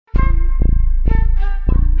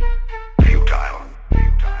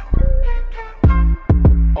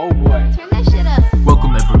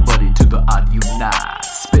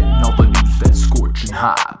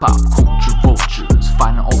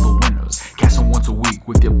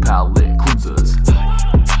with your palate cleansers.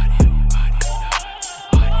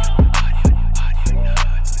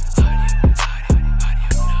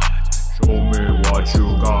 Show me what you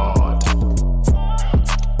got.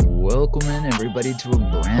 Welcome in, everybody, to a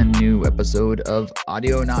brand new episode of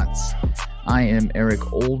Audio Knots. I am Eric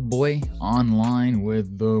Oldboy, online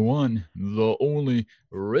with the one, the only,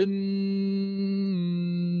 Rin.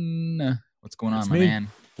 What's going on, my man?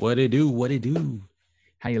 What it do?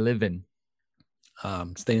 How you living?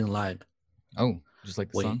 Staying alive. Oh, just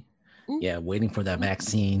like the song? Ooh. Yeah, waiting for that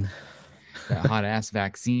vaccine. That hot-ass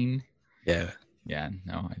vaccine. Yeah. Yeah,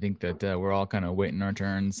 no, I think that we're all kind of waiting our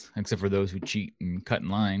turns, except for those who cheat and cut in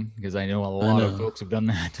line, because I know a lot of folks have done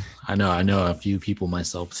that. I know a few people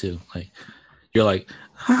myself too. Like, you're like,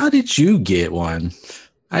 how did you get one?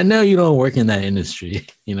 I know you don't work in that industry,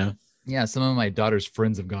 you know? Yeah, some of my daughter's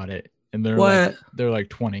friends have got it, and they're like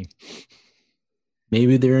 20.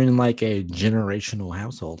 Maybe they're in like a generational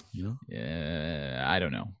household, you know? Yeah, I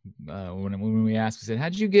don't know. When we asked, we said,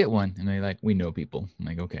 "How'd you get one?" And they like, "We know people." I'm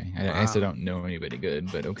like, "Okay." I still don't know anybody good,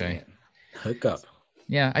 but okay. Hook up.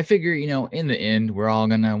 Yeah, I figure, in the end, we're all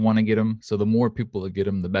gonna want to get them. So the more people that get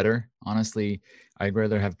them, the better. Honestly, I'd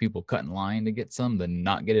rather have people cut in line to get some than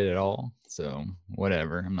not get it at all. So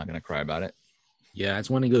whatever, I'm not gonna cry about it. Yeah, I just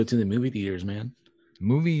want to go to the movie theaters, man.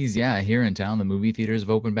 Movies, yeah, here in town, the movie theaters have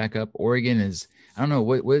opened back up. Oregon is, I don't know,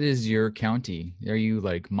 what is your county? Are you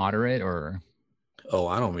like moderate or? Oh,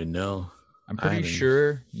 I don't even know. I'm pretty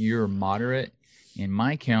sure you're moderate, and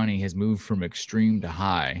my county has moved from extreme to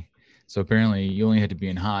high. So apparently you only had to be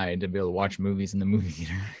in high to be able to watch movies in the movie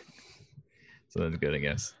theater. So that's good, I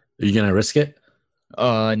guess. Are you gonna risk it?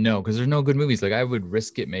 No, because there's no good movies. Like, I would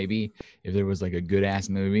risk it maybe if there was like a good ass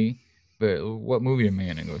movie. But what movie am I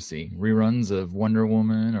gonna go see? Reruns of Wonder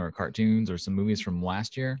Woman or cartoons or some movies from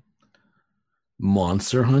last year?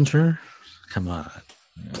 Monster Hunter? Come on.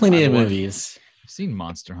 Plenty of movies. I've seen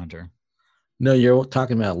Monster Hunter. No, you're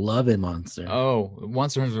talking about Love and Monster. Oh,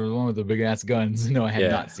 Monster Hunter was the one with the big ass guns. No, I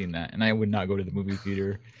had not seen that. And I would not go to the movie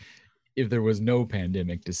theater if there was no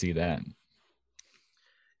pandemic to see that.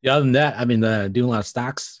 Yeah, other than that, I've been doing a lot of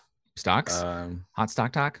stocks. Stocks? Hot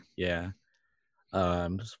stock talk? Yeah.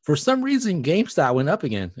 For some reason, GameStop went up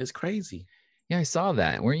again. It's crazy. Yeah, I saw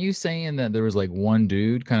that. Weren't you saying that there was like one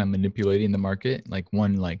dude kind of manipulating the market, like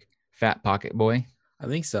one like fat pocket boy? I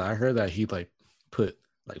think so. I heard that he like put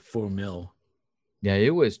like $4 million. Yeah,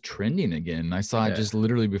 it was trending again. I saw it just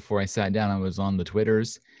literally before I sat down. I was on the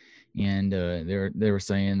Twitters, and they were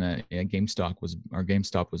saying that GameStop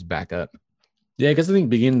was back up. Yeah, because I think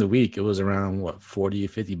beginning of the week it was around what $40 or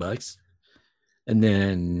 $50. And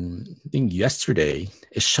then I think yesterday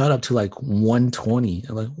it shot up to like 120.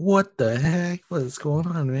 I'm like, what the heck? What's going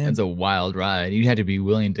on, man? It's a wild ride. You had to be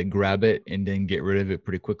willing to grab it and then get rid of it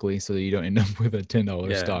pretty quickly so that you don't end up with a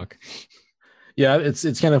 $10 stock. Yeah,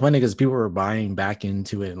 it's kind of funny because people were buying back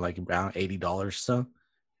into it like around $80 or so,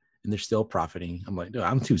 and they're still profiting. I'm like, dude,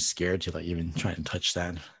 I'm too scared to like even try and touch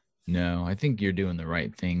that. No, I think you're doing the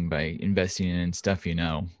right thing by investing in stuff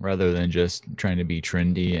rather than just trying to be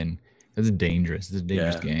trendy, and it's dangerous. It's a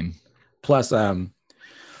dangerous game. Plus, like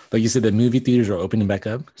you said, the movie theaters are opening back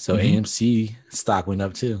up, so AMC stock went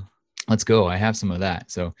up too. Let's go. I have some of that,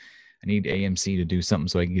 so I need AMC to do something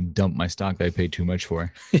so I can dump my stock that I paid too much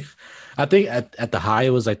for. I think at the high it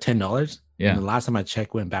was like $10. Yeah. And the last time I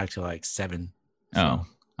checked went back to like $7. So. Oh,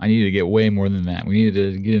 I need to get way more than that. We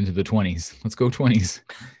needed to get into the 20s. Let's go 20s.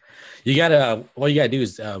 What you gotta do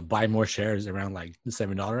is buy more shares around like the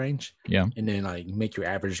 $7 range. Yeah. And then like make your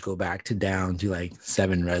average go back to down to like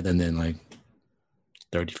 7 rather than like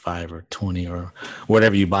 35 or 20 or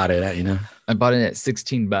whatever you bought it at, I bought it at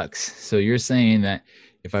 $16. So you're saying that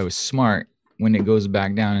if I was smart, when it goes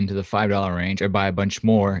back down into the $5 range, I buy a bunch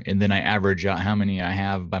more, and then I average out how many I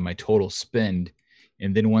have by my total spend.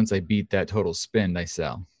 And then once I beat that total spend, I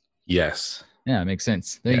sell. Yes. Yeah, it makes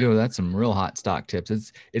sense. There you go. That's some real hot stock tips.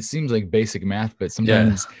 It seems like basic math, but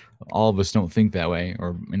sometimes all of us don't think that way.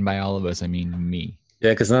 And by all of us, I mean me.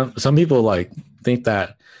 Yeah, because some people like think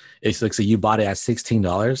that it's like, so you bought it at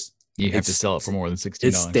 $16. You have to sell it for more than $16.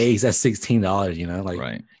 It stays at $16, like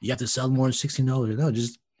right. You have to sell more than $16. No,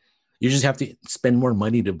 you just have to spend more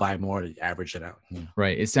money to buy more to average it out.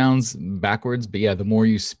 Right. It sounds backwards, but yeah, the more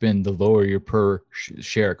you spend, the lower your per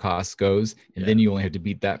share cost goes, and then you only have to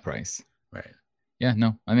beat that price. Right. Yeah,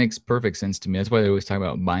 no, that makes perfect sense to me. That's why they always talk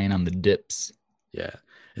about buying on the dips. Yeah.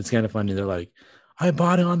 It's kind of funny. They're like, I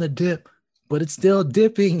bought it on the dip, but it's still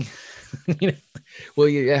dipping. Well,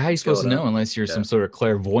 how are you supposed to know unless you're some sort of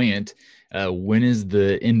clairvoyant when is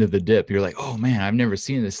the end of the dip? You're like, oh man, I've never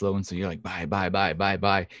seen this low. And so you're like, buy, buy, buy, buy,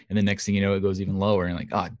 buy. And the next thing you know, it goes even lower. And like,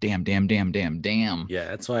 oh, damn, damn, damn, damn, damn. Yeah,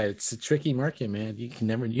 that's why it's a tricky market, man. You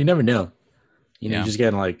never know. You Yeah. just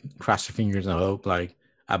gotta like cross your fingers and hope. Like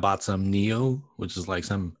I bought some Neo, which is like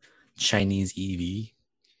some Chinese EV.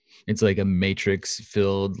 It's like a matrix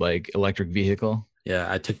filled like electric vehicle. Yeah,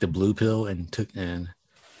 I took the blue pill and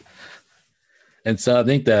so I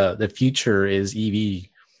think the future is EV,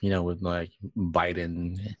 with like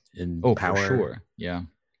Biden and Oh, power. for sure. Yeah.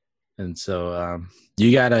 And so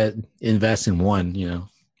you gotta invest in one,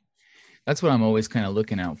 That's what I'm always kind of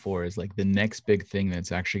looking out for is like the next big thing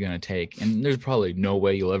that's actually going to take. And there's probably no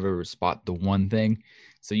way you'll ever spot the one thing.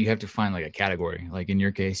 So you have to find like a category. Like in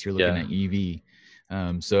your case, you're looking at EV.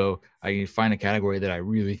 So I find a category that I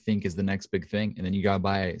really think is the next big thing. And then you got to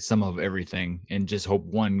buy some of everything and just hope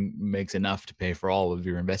one makes enough to pay for all of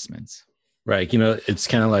your investments. Right. It's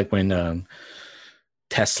kind of like when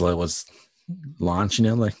Tesla was launched,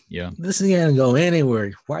 like, this isn't going to go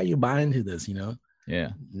anywhere. Why are you buying into this,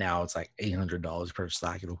 Yeah. Now it's like $800 per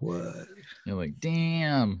stock. What? You're like,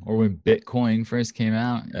 damn. Or when Bitcoin first came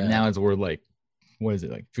out, and now it's worth like, what is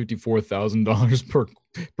it, like $54,000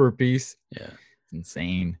 per piece? Yeah. It's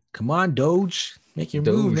insane. Come on, Doge. Make your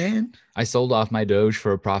move, man. I sold off my Doge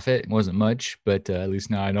for a profit. It wasn't much, but at least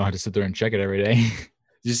now I know how to sit there and check it every day. Did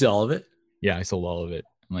you see all of it? Yeah, I sold all of it.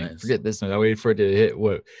 I'm like, Nice. Forget this. I waited for it to hit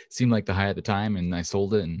what seemed like the high at the time, and I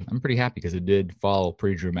sold it, and I'm pretty happy because it did fall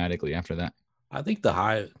pretty dramatically after that. I think the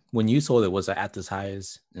high when you sold it was at this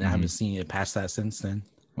highest, and I haven't seen it past that since then.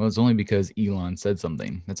 Well, it's only because Elon said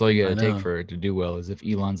something. That's all you got to take for it to do well is if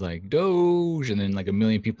Elon's like Doge, and then like a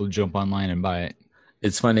million people jump online and buy it.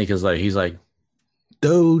 It's funny because like he's like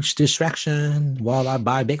Doge distraction while I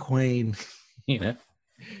buy Bitcoin.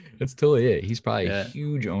 That's totally it. He's probably a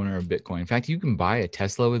huge owner of Bitcoin. In fact, you can buy a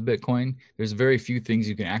Tesla with Bitcoin. There's very few things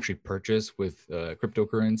you can actually purchase with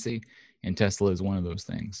cryptocurrency, and Tesla is one of those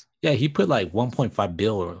things. Yeah, he put like 1.5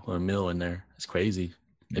 bill or a mil in there. It's crazy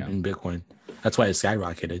in Bitcoin. That's why it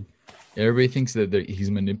skyrocketed. Everybody thinks that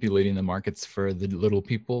he's manipulating the markets for the little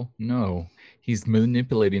people. No, he's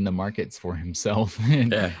manipulating the markets for himself.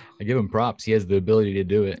 And I give him props. He has the ability to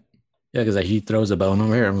do it. Yeah, because like he throws a bone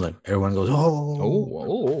over here, and like everyone goes,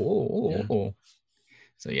 oh.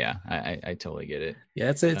 So yeah, I totally get it. Yeah,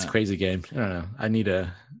 it's a crazy game. I don't know. I need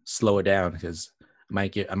to slow it down because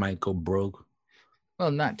I might go broke.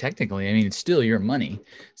 Well, not technically. I mean, it's still your money.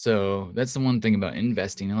 So that's the one thing about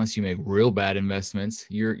investing. Unless you make real bad investments,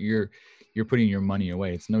 you're putting your money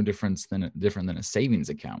away. It's no different than a savings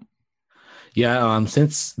account. Yeah.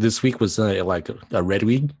 Since this week was like a red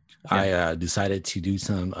week, I decided to do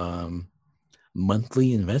some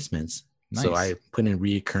monthly investments. Nice. So I put in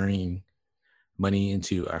recurring money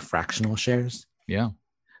into fractional shares. Yeah.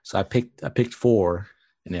 So I picked 4,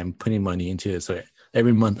 and I'm putting money into it. So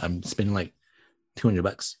every month I'm spending like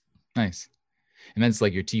 $200. Nice. And that's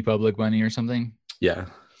like your TeePublic money or something? Yeah.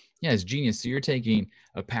 Yeah, it's genius. So you're taking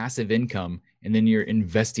a passive income and then you're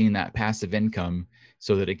investing that passive income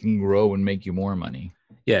so that it can grow and make you more money.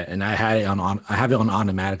 Yeah, and I have it on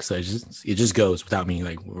automatic, so it just goes without me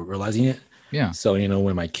like realizing it. Yeah. So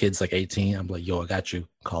when my kid's like 18, I'm like, yo, I got you,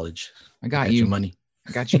 college. I got you money.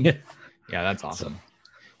 I got you. Yeah, that's awesome.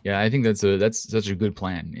 Yeah, I think that's such a good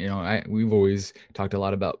plan. We've always talked a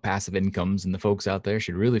lot about passive incomes, and the folks out there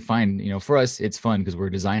should really find, for us, it's fun because we're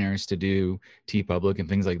designers to do TeePublic and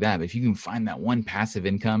things like that. But if you can find that one passive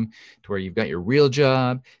income to where you've got your real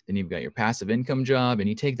job, then you've got your passive income job, and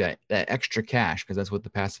you take that extra cash, because that's what the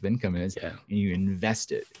passive income is, and you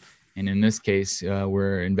invest it. And in this case,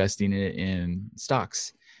 we're investing it in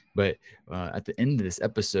stocks. But at the end of this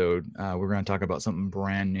episode, we're going to talk about something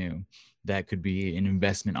brand new that could be an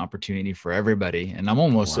investment opportunity for everybody. And I'm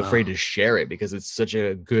almost afraid to share it because it's such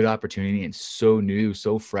a good opportunity. It's so new,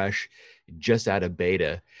 so fresh, just out of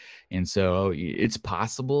beta. And so it's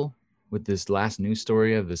possible with this last news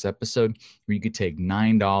story of this episode where you could take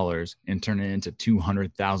 $9 and turn it into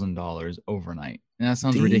 $200,000 overnight. And that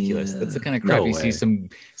sounds ridiculous. That's the kind of crap you see some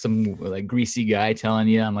like greasy guy telling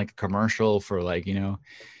you on like a commercial for like,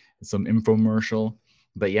 some infomercial.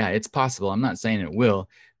 But yeah, it's possible. I'm not saying it will,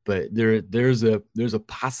 but there's a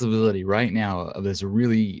possibility right now of this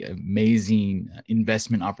really amazing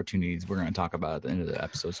investment opportunities we're going to talk about at the end of the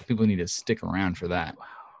episode. So people need to stick around for that. Wow.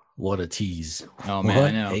 What a tease. Oh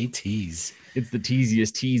man, I know. A tease. It's the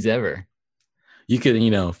teasiest tease ever. You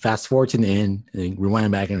could, fast forward to the end and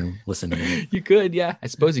rewind back and listen to it. You could, yeah. I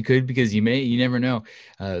suppose you could, because you never know.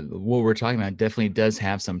 What we're talking about definitely does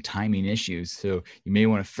have some timing issues. So you may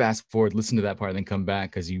want to fast forward, listen to that part, and then come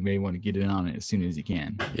back, because you may want to get in on it as soon as you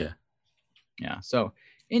can. Yeah. Yeah. So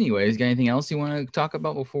Anyways, got anything else you want to talk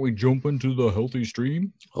about before we jump into the healthy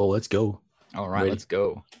stream? Oh, let's go. All right, Ready. let's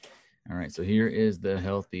go. All right, so here is the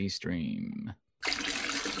healthy stream.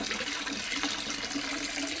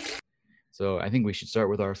 So I think we should start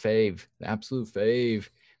with our fave, the absolute fave.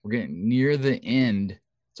 We're getting near the end.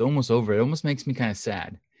 It's almost over. It almost makes me kind of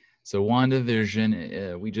sad. So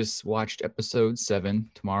WandaVision, we just watched episode 7.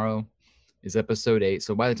 Tomorrow is episode 8.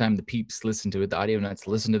 So by the time the peeps listen to it, the audio nuts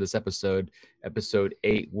listen to this episode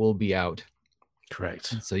 8 will be out.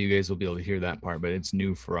 Correct. So you guys will be able to hear that part, but it's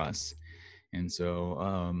new for us. And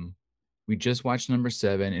so we just watched number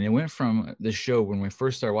 7, and it went from the show when we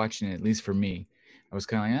first started watching it, at least for me, I was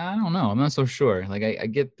kind of like, I don't know. I'm not so sure. Like, I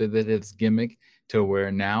get that it's gimmick to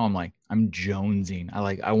where now I'm like, I'm jonesing.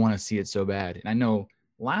 I want to see it so bad. And I know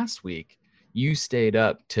last week you stayed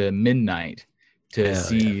up to midnight to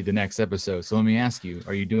see the next episode. So let me ask you,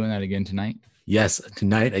 are you doing that again tonight? Yes,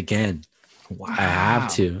 tonight again. Wow. I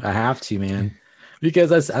have to, man. Because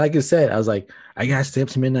that's, like I said, I was like, I got to stay up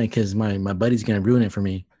to midnight because my buddy's going to ruin it for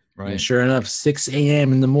me. Right. And sure enough, 6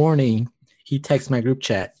 a.m. in the morning, he texts my group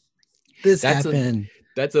chat. That's happened.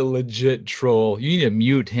 That's a legit troll. You need to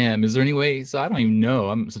mute him. Is there any way? So I don't even know.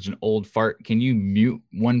 I'm such an old fart. Can you mute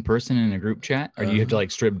one person in a group chat? Or do you have to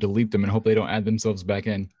like strip delete them and hope they don't add themselves back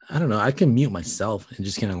in? I don't know. I can mute myself and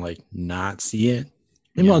just kind of like not see it.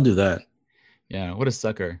 Maybe I'll do that. Yeah, what a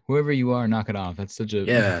sucker. Whoever you are, knock it off. That's such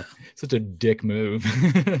a dick move.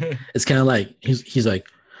 It's kind of like he's like,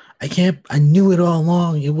 I knew it all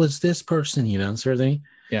along. It was this person, sort of thing.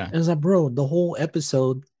 Yeah. And it's like, bro, the whole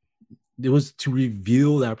episode, it was to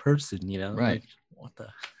reveal that person, Right. Like, what the?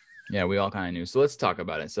 Yeah, we all kind of knew. So let's talk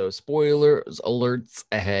about it. So spoilers alerts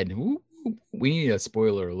ahead. Woo, we need a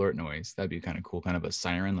spoiler alert noise. That'd be kind of cool. Kind of a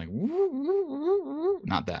siren, like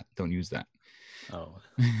not that. Don't use that. Oh.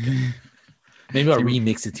 Okay. Maybe I'll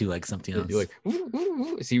remix it to like something else. Like,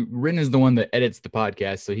 see, Rin is the one that edits the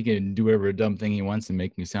podcast, so he can do whatever dumb thing he wants and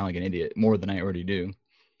make me sound like an idiot more than I already do.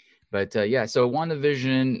 But yeah, so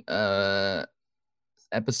WandaVision,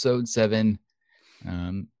 episode 7.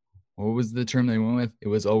 What was the term they went with? It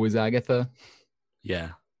was always Agatha.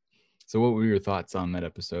 Yeah. So what were your thoughts on that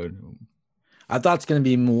episode? I thought it's gonna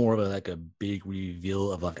be more of a big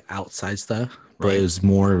reveal of like outside stuff, but it was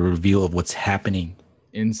more a reveal of what's happening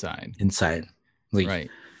inside. Like, right.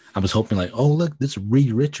 I was hoping like, oh look, this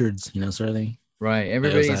Reed Richards, sort of thing. Right.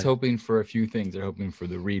 Everybody's hoping for a few things. They're hoping for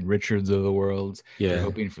the Reed Richards of the world. Yeah. They're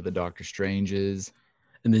hoping for the Doctor Stranges.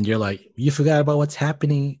 And then you're like, you forgot about what's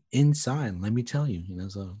happening inside. Let me tell you,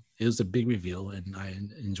 so it was a big reveal and I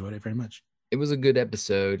enjoyed it very much. It was a good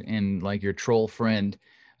episode. And like your troll friend,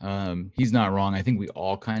 he's not wrong. I think we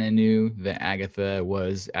all kind of knew that Agatha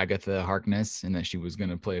was Agatha Harkness and that she was going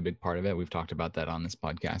to play a big part of it. We've talked about that on this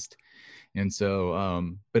podcast. And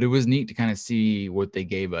so, but it was neat to kind of see what they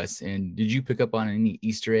gave us. And did you pick up on any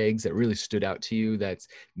Easter eggs that really stood out to you that's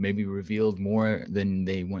maybe revealed more than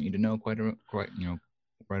they want you to know quite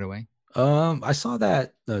right away? I saw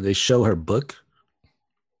that they show her book,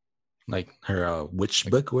 like her witch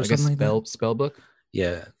book or something like that. Spell book.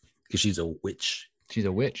 Yeah, because she's a witch. She's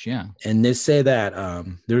a witch, yeah. And they say that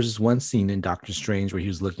there's this one scene in Doctor Strange where he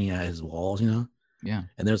was looking at his walls, Yeah.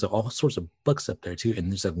 And there's all sorts of books up there too,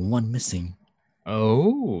 and there's like one missing.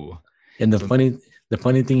 Oh. And the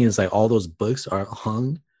funny thing is like all those books are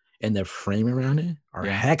hung, and the frame around it are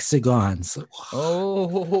hexagons.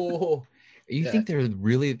 Oh. You think they're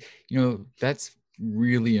really, that's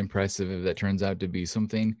really impressive if that turns out to be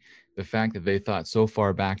something. The fact that they thought so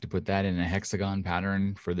far back to put that in a hexagon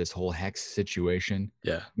pattern for this whole hex situation.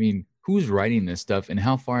 Yeah. I mean, who's writing this stuff and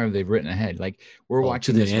how far have they written ahead? Like we're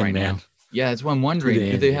watching this right now. Yeah, that's what I'm wondering.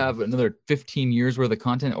 Do they have another 15 years worth of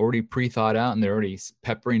content already pre-thought out and they're already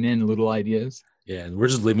peppering in little ideas? Yeah, and we're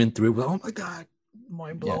just living through it. Oh my God,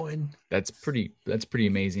 mind blowing. Yeah, that's pretty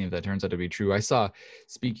amazing if that turns out to be true. I saw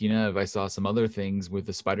some other things with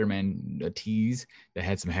the Spider-Man tease that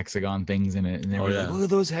had some hexagon things in it. And they were like, look at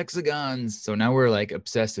those hexagons. So now we're like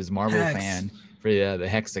obsessed as Marvel fan for the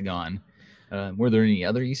hexagon. Were there any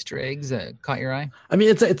other Easter eggs that caught your eye? I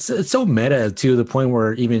mean, it's so meta to the point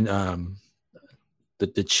where even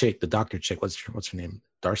the chick, the doctor chick, what's her name?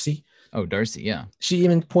 Darcy? Oh, Darcy, yeah. She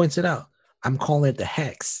even points it out. I'm calling it the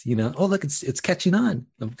hex, Oh, look, it's catching on.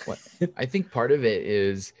 I think part of it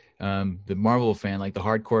is the Marvel fan, like the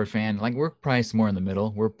hardcore fan, like we're probably somewhere in the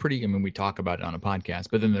middle. We're we talk about it on a podcast,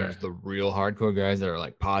 but then there's the real hardcore guys that are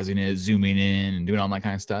like pausing it, zooming in and doing all that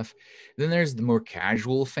kind of stuff. Then there's the more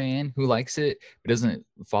casual fan who likes it, but doesn't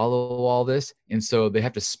follow all this. And so they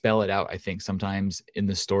have to spell it out, I think, sometimes in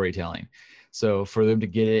the storytelling. So for them to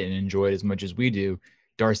get it and enjoy it as much as we do,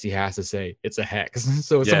 Darcy has to say it's a hex.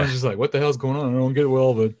 So Yeah. someone's just like, what the hell's going on? I don't get what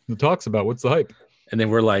all the talk's about. What's the hype? And then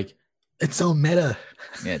we're like, it's so meta.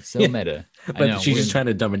 Yeah, it's so Yeah. meta. I But know. she's just trying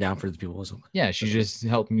to dumb it down for the people. Or something. Yeah, she's just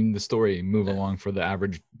helping the story move along for the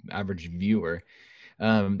average viewer.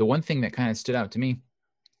 The one thing that kind of stood out to me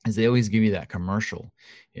is they always give you that commercial,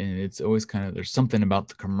 and it's always kind of, there's something about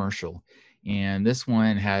the commercial, and this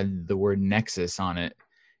one had the word Nexus on it.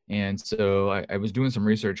 And so I was doing some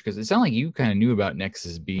research because it sounded like you kind of knew about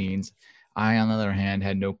Nexus beans. I, on the other hand,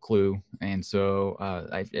 had no clue, and so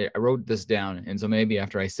I wrote this down. And so maybe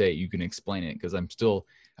after I say it, you can explain it, because I'm still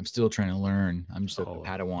trying to learn. I'm just a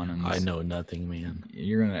Padawan on this. I know nothing, man.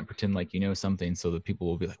 You're gonna pretend like you know something, so that people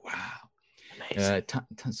will be like, "Wow." Amazing.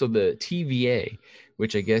 So the TVA,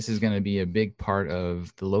 which I guess is going to be a big part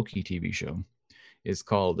of the Loki TV show, is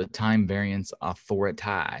called the Time Variance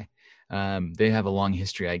Authority. They have a long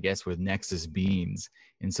history, I guess, with Nexus beings.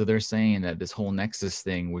 And so they're saying that this whole Nexus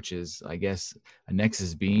thing, which is, I guess, a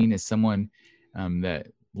Nexus being is someone that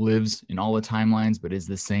lives in all the timelines, but is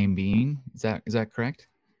the same being. Is that correct?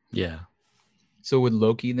 Yeah. So would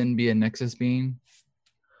Loki then be a Nexus being?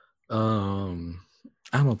 I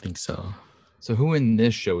don't think so. So who in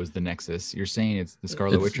this show is the Nexus? You're saying it's the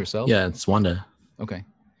Scarlet Witch herself? Yeah, it's Wanda. Okay.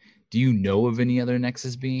 Do you know of any other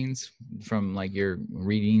Nexus beings from like your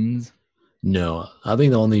readings? No, I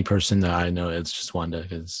think the only person that I know is just Wanda.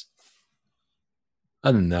 Because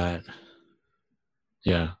other than that,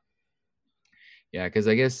 yeah. Yeah, because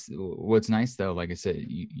I guess what's nice though, like I said,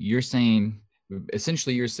 you're saying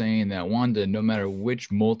that Wanda, no matter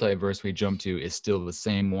which multiverse we jump to, is still the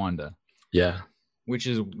same Wanda. Yeah. Which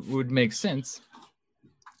would make sense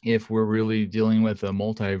if we're really dealing with a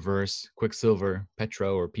multiverse Quicksilver,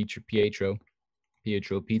 Pietro Pizza.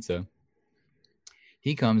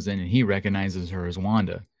 He comes in and he recognizes her as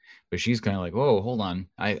Wanda, but she's kind of like, "Whoa, hold on,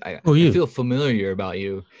 I feel familiar about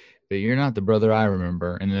you, but you're not the brother I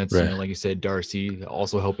remember." And that's Right. like you said, Darcy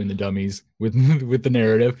also helping the dummies with with the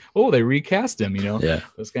narrative. Oh, they recast him, Yeah.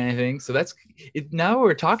 those kind of things. So that's it. Now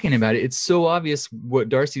we're talking about it. It's so obvious what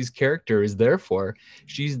Darcy's character is there for.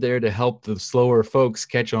 She's there to help the slower folks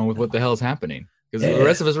catch on with what the hell's happening. Because the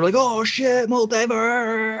rest of us were like, "Oh shit,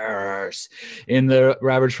 multiverse," and the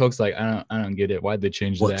average folks like, "I don't get it. Why'd they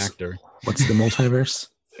change the actor? What's the multiverse?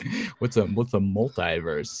 What's a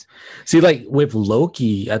multiverse?" See, like with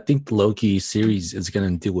Loki, I think the Loki series is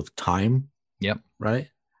gonna deal with time. Yep. Right.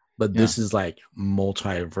 But this is like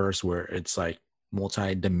multiverse, where it's like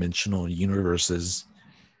multi-dimensional universes.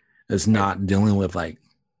 It's not dealing with like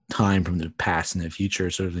time from the past and the future,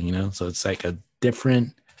 sort of thing, So it's like a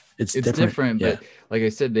different. It's different, but like I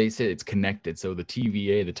said, they said it's connected. So the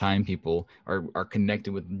TVA, the time people, are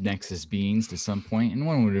connected with Nexus beings to some point, and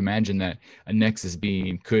one would imagine that a Nexus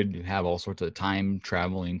being could have all sorts of time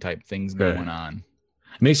traveling type things going on.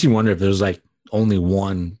 It makes you wonder if there's like only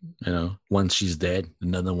one, once she's dead,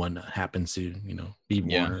 another one happens to, be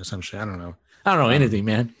born or some shit. I don't know anything,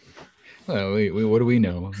 man. Well, we what do we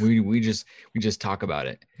know? We just talk about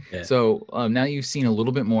it. Yeah. So now you've seen a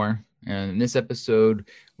little bit more. And in this episode,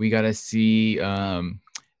 we got to see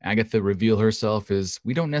Agatha reveal herself as,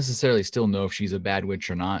 we don't necessarily still know if she's a bad witch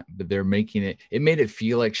or not, but they're making it made it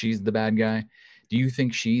feel like she's the bad guy. Do you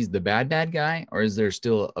think she's the bad guy, or is there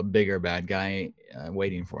still a bigger bad guy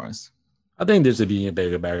waiting for us? I think there's a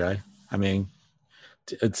bigger bad guy. I mean,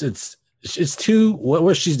 it's too,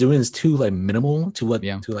 what she's doing is too like minimal to like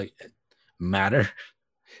matter.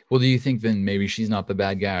 Well, do you think then maybe she's not the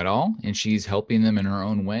bad guy at all, and she's helping them in her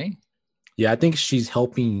own way? Yeah, I think she's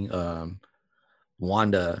helping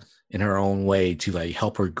Wanda in her own way to like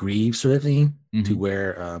help her grieve, sort of thing, to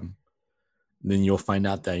where then you'll find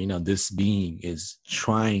out that this being is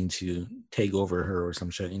trying to take over her or some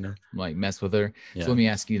shit, like mess with her. Yeah. So let me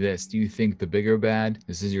ask you this: do you think the bigger bad?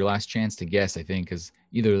 This is your last chance to guess, I think, because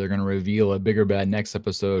either they're going to reveal a bigger bad next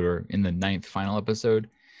episode or in the 9th final episode.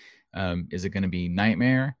 Is it going to be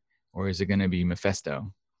Nightmare or is it going to be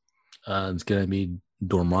Mephisto? It's going to be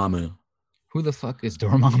Dormammu. Who the fuck is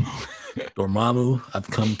Dormammu? Dormammu, I've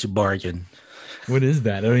come to bargain. What is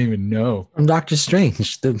that? I don't even know. From Doctor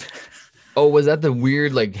Strange. Oh, was that the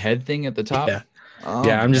weird like head thing at the top? Yeah.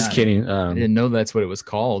 I'm just kidding. I didn't know that's what it was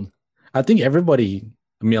called. I think a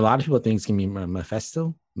lot of people think it's going to be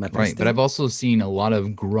Mephisto. Right, but I've also seen a lot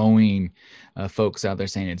of growing folks out there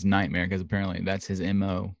saying it's Nightmare, because apparently that's his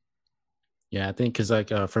MO. Yeah, I think because like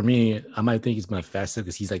for me, I might think it's Mephisto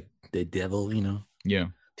because he's like the devil, Yeah.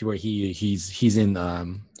 To where he's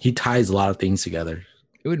in he ties a lot of things together.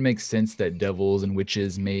 It would make sense that devils and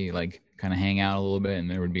witches may like kind of hang out a little bit, and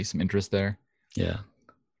there would be some interest there. Yeah.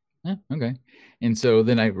 Okay. And so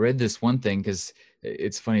then I read this one thing, because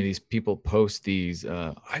it's funny. These people post these.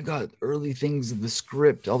 I got early things of the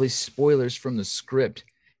script, all these spoilers from the script.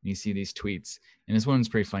 And you see these tweets, and this one's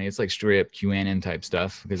pretty funny. It's like straight up QAnon type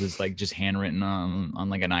stuff because it's like just handwritten on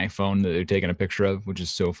like an iPhone that they're taking a picture of, which is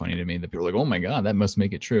so funny to me that people are like, oh my god, that must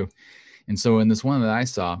make it true. And so in this one that I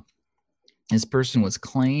saw, this person was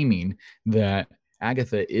claiming that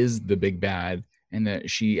Agatha is the big bad and that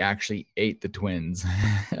she actually ate the twins.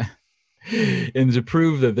 And to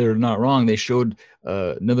prove that they're not wrong, they showed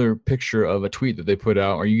another picture of a tweet that they put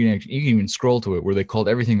out, or you can even scroll to it, where they called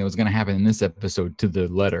everything that was going to happen in this episode to the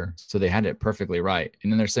letter. So they had it perfectly right.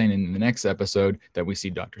 And then they're saying in the next episode that we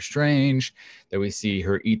see Doctor Strange, that we see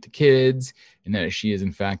her eat the kids, and that she is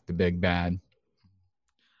in fact the big bad.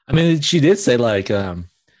 I mean, she did say like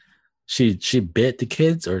she bit the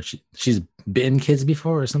kids, or she's bitten kids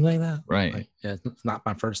before, or something like that. Right. Like, yeah, it's not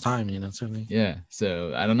my first time, certainly. Yeah.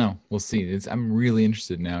 So I don't know. We'll see. I'm really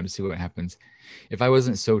interested now to see what happens. If I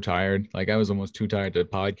wasn't so tired, like I was almost too tired to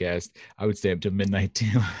podcast, I would stay up to midnight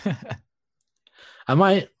too. I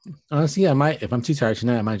might, honestly, if I'm too tired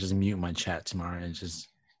tonight, I might just mute my chat tomorrow and just.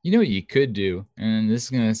 You know what you could do, and this is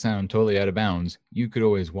gonna sound totally out of bounds. You could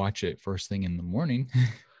always watch it first thing in the morning.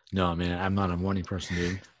 No, man, I'm not a morning person,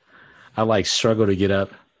 dude. I like struggle to get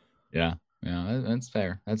up. Yeah, that's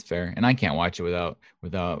fair. That's fair. And I can't watch it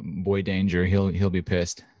without Boy Danger. He'll be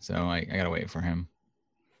pissed. So I gotta wait for him.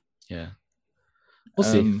 Yeah,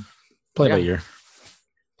 we'll see. Play by ear.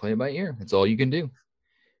 Play it by ear. That's all you can do.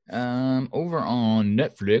 Over on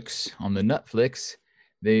Netflix,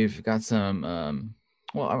 they've got some.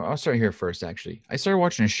 Well, I'll start here first. Actually, I started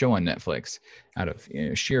watching a show on Netflix out of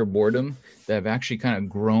sheer boredom that I've actually kind of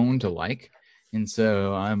grown to like. And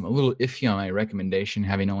so I'm a little iffy on my recommendation,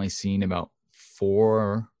 having only seen about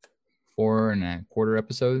four and a quarter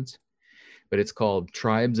episodes. But it's called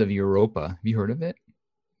Tribes of Europa. Have you heard of it?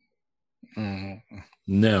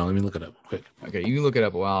 No, let me look it up quick. Okay, you can look it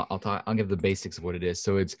up. Well, I'll give the basics of what it is.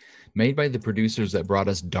 So it's made by the producers that brought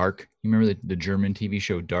us Dark. You remember the German TV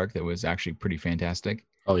show Dark that was actually pretty fantastic?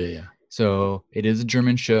 Oh, yeah. So it is a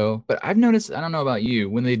German show. But I've noticed, I don't know about you,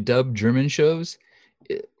 when they dub German shows,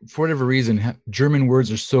 for whatever reason, German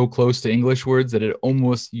words are so close to English words that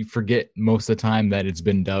you forget most of the time that it's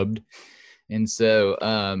been dubbed. And so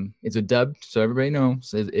it's a dub, so everybody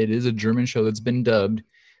knows it is a German show that's been dubbed.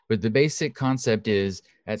 But the basic concept is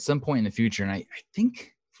at some point in the future, and I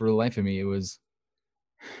think for the life of me, it was,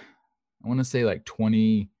 I want to say like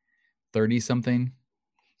 2030 something.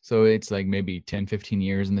 So it's like maybe 10, 15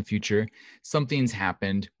 years in the future. Something's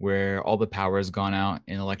happened where all the power has gone out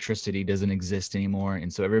and electricity doesn't exist anymore.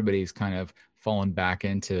 And so everybody's kind of fallen back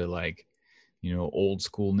into like, old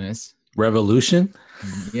schoolness. Revolution?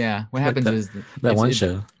 Yeah. What happens is that one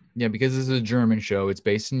show. Yeah, because this is a German show. It's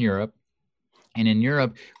based in Europe. And in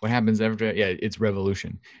Europe, what happens it's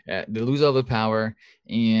revolution. They lose all the power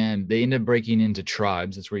and they end up breaking into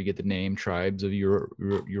tribes. That's where you get the name Tribes of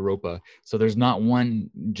Europa. So there's not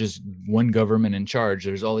just one government in charge.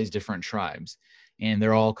 There's all these different tribes and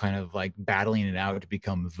they're all kind of like battling it out to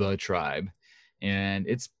become the tribe. And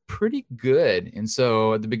it's pretty good. And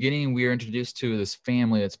so at the beginning, we are introduced to this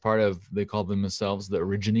family that's they call themselves the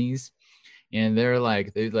Origines. And they're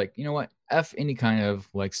like, you know what? F any kind of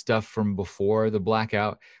like stuff from before the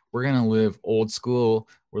blackout. We're going to live old school.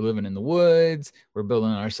 We're living in the woods. We're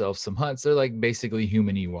building ourselves some huts. They're like basically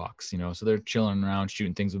human Ewoks, so they're chilling around,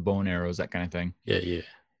 shooting things with bow and arrows, that kind of thing. Yeah.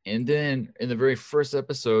 And then in the very first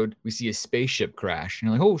episode, we see a spaceship crash. And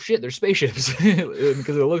you're like, oh shit, there's spaceships.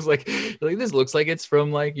 Because it looks like this looks like it's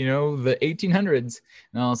from like, the 1800s.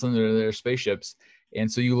 And all of a sudden there are spaceships. And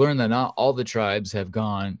so you learn that not all the tribes have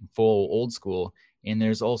gone full old school, and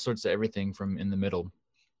there's all sorts of everything from in the middle.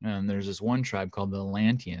 And there's this one tribe called the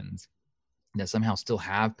Atlanteans that somehow still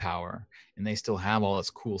have power, and they still have all this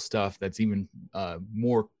cool stuff that's even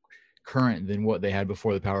more current than what they had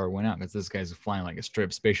before the power went out, because this guy's flying like a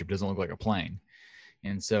strip spaceship, doesn't look like a plane.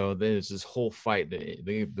 And so there's this whole fight that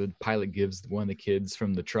the pilot gives one of the kids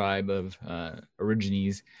from the tribe of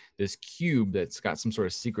Origines this cube that's got some sort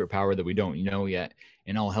of secret power that we don't know yet.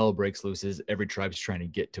 And all hell breaks loose as every tribe's trying to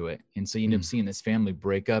get to it. And so you end up seeing this family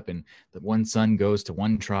break up, and the one son goes to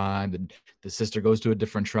one tribe, the sister goes to a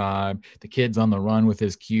different tribe, the kid's on the run with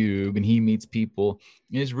his cube, and he meets people.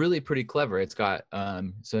 And it's really pretty clever. It's got,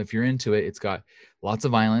 so if you're into it, it's got lots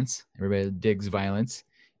of violence. Everybody digs violence.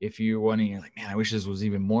 If you're wanting, you're like, man, I wish this was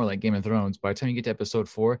even more like Game of Thrones. By the time you get to episode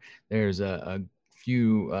 4, there's a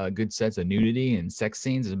few good sets of nudity and sex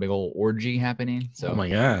scenes. There's a big old orgy happening. So, oh my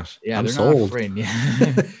gosh, yeah, I'm they're sold. not afraid.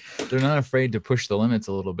 Yeah, they're not afraid to push the limits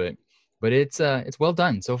a little bit. but it's well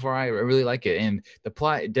done so far. I really like it, and the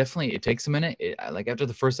plot definitely it takes a minute. Like after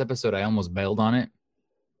the first episode, I almost bailed on it,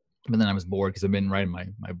 but then I was bored because I've been riding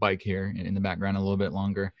my bike here in the background a little bit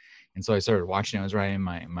longer, and so I started watching. I was riding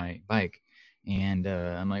my bike, and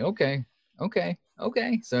I'm like, okay.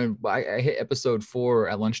 So I hit episode 4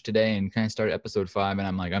 at lunch today, and kind of started episode 5, and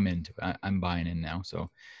I'm like, I'm into it. I'm buying in now. So,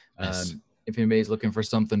 Nice. if anybody's looking for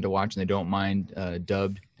something to watch and they don't mind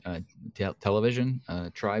dubbed television,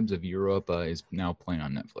 Tribes of Europe is now playing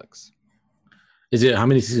on Netflix. Is it how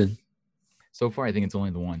many seasons? So far, I think it's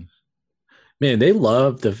only the one. Man, they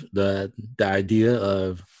love the idea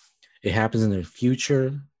of it happens in the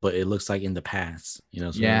future, but it looks like in the past. You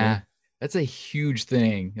know? Yeah, that's a huge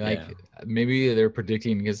thing. Like maybe they're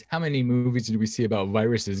predicting because how many movies did we see about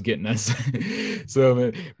viruses getting us?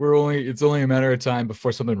 So it's only a matter of time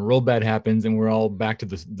before something real bad happens and we're all back to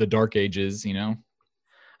the dark ages. You know?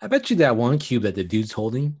 I bet you that one cube that the dude's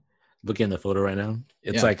holding, looking at the photo right now,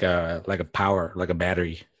 it's like a power, like a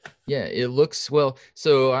battery. Yeah, it looks well.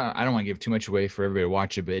 So I don't want to give too much away for everybody to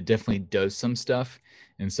watch it, but it definitely does some stuff.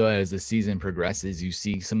 And so as the season progresses, you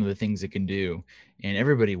see some of the things it can do. And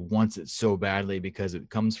everybody wants it so badly because it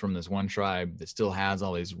comes from this one tribe that still has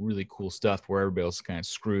all these really cool stuff where everybody else is kind of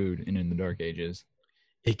screwed and in the dark ages.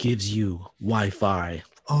 It gives you Wi-Fi.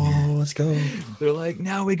 Oh, let's go. They're like,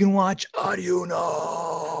 now we can watch Audio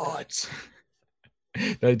Notes.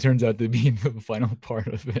 That turns out to be the final part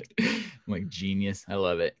of it. I'm like, genius. I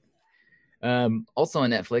love it. Also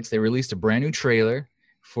on Netflix, they released a brand new trailer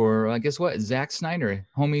for guess what? Zack Snyder.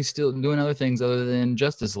 Homie's still doing other things other than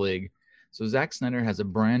Justice League. So Zack Snyder has a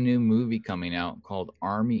brand new movie coming out called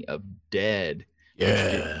Army of Dead.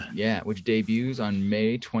 Which debuts on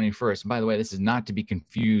May 21st. By the way, this is not to be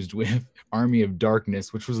confused with Army of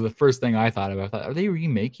Darkness, which was the first thing I thought about. I thought, are they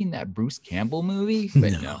remaking that Bruce Campbell movie?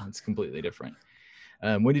 But no, it's completely different.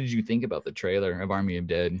 What did you think about the trailer of Army of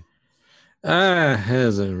Dead? It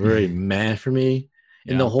wasn't very mad for me.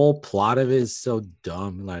 And the whole plot of it is so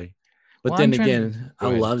dumb. Like, but then again, I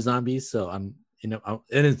love zombies, so and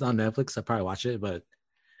it's on Netflix. I probably watch it, but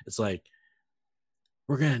it's like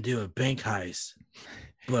we're gonna do a bank heist,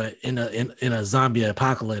 but in a zombie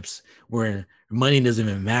apocalypse where money doesn't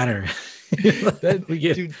even matter.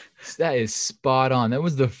 Dude, that is spot on. That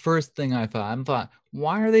was the first thing I thought.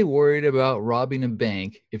 Why are they worried about robbing a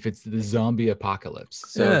bank if it's the zombie apocalypse?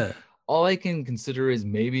 So all I can consider is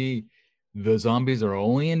maybe the zombies are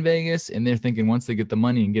only in Vegas and they're thinking once they get the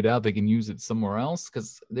money and get out, they can use it somewhere else,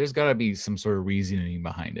 because there's got to be some sort of reasoning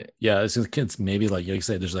behind it. Yeah, it's maybe like you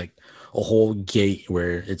said, there's like a whole gate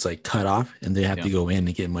where it's like cut off and they have to go in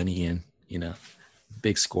and get money in,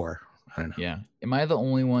 big score. I don't know. Yeah. Am I the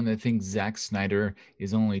only one that thinks Zack Snyder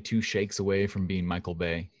is only 2 shakes away from being Michael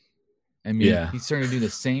Bay? I mean, he's starting to do the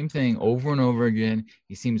same thing over and over again.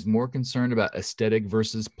 He seems more concerned about aesthetic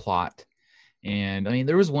versus plot. And I mean,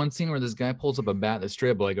 there was one scene where this guy pulls up a bat that's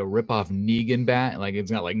straight up like a rip-off Negan bat, like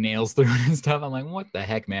it's got like nails through it and stuff. I'm like, what the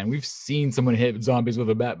heck, man? We've seen someone hit zombies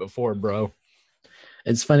with a bat before, bro.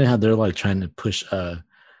 It's funny how they're like trying to push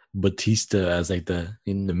Batista as like the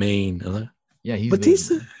main. Yeah, he's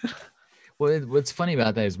Batista. What's funny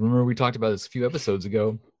about that is, remember we talked about this a few episodes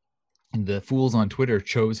ago, and the fools on Twitter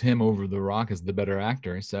chose him over The Rock as the better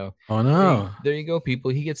actor. So there you go,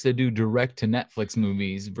 people. He gets to do direct to Netflix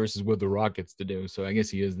movies versus what The Rock gets to do. So I guess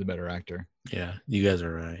he is the better actor. Yeah, you guys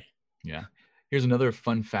are right. Yeah. Here's another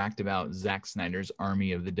fun fact about Zack Snyder's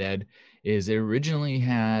Army of the Dead is it originally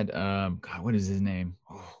had, God, what is his name?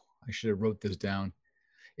 Oh, I should have wrote this down.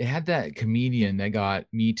 It had that comedian that got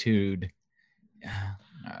Me Too'd.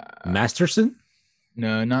 Masterson?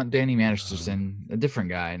 No, not Danny Masterson, a different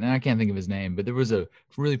guy. And I can't think of his name, but there was a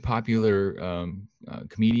really popular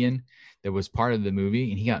comedian that was part of the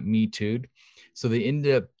movie, and he got Me Too'd. So they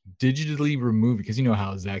ended up digitally removing, because you know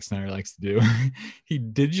how Zack Snyder likes to do. He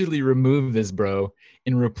digitally removed this bro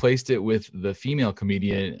and replaced it with the female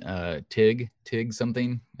comedian, Tig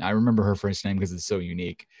something. I remember her first name because it's so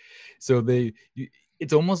unique. So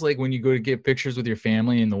it's almost like when you go to get pictures with your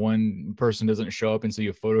family and the one person doesn't show up, and so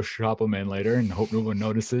you Photoshop them in later and hope no one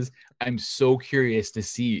notices. I'm so curious to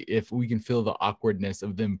see if we can feel the awkwardness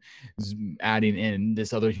of them adding in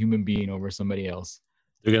this other human being over somebody else.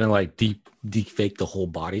 They're gonna like deep fake the whole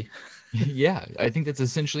body. Yeah, I think that's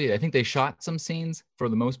essentially it. I think they shot some scenes for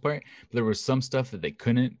the most part, but there was some stuff that they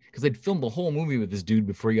couldn't, because they'd filmed the whole movie with this dude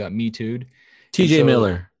before he got Me Too'd. TJ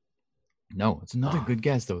Miller. No, it's another good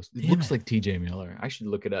guess though. It looks like TJ Miller. I should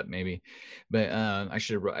look it up maybe, but I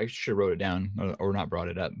should have wrote it down or not brought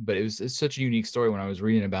it up. But it's such a unique story. When I was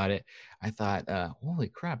reading about it, I thought, holy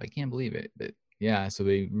crap, I can't believe it. But Yeah, so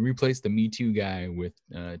they replaced the Me Too guy with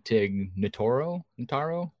Tig Notaro.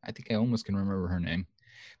 I think I almost can remember her name,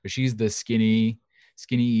 but she's the skinny,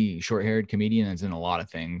 short-haired comedian that's in a lot of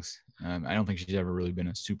things. I don't think she's ever really been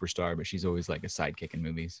a superstar, but she's always like a sidekick in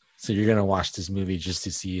movies. So you're gonna watch this movie just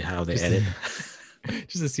to see how they edit?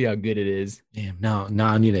 Just to see how good it is. Damn. Now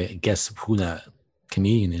I need to guess who that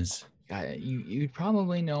comedian is. You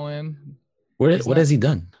probably know him. What has he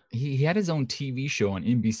done? He had his own TV show on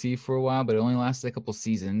NBC for a while, but it only lasted a couple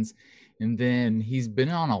seasons. And then he's been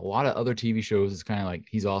on a lot of other TV shows. It's kind of like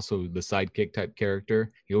he's also the sidekick type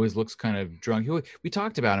character. He always looks kind of drunk. We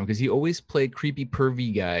talked about him because he always played creepy,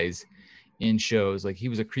 pervy guys in shows. Like he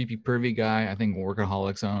was a creepy, pervy guy. I think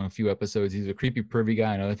Workaholics on a few episodes. He's a creepy, pervy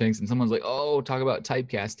guy and other things. And someone's like, "Oh, talk about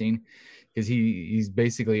typecasting," because he's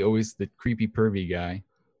basically always the creepy, pervy guy.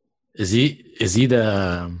 Is he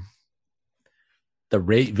the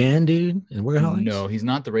Rape Van dude in Workaholics? No, he's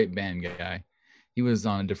not the Rape Van guy. He was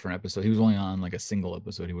on a different episode. He was only on like a single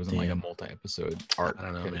episode. He wasn't like a multi-episode arc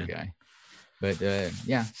kind of guy. But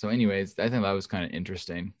yeah. So, anyways, I think that was kind of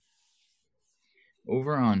interesting.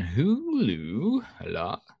 Over on Hulu,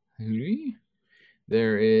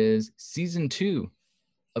 there is season 2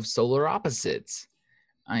 of Solar Opposites.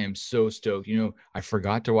 I am so stoked. You know, I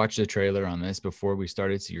forgot to watch the trailer on this before we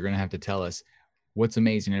started, so you're gonna have to tell us what's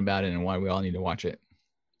amazing about it and why we all need to watch it.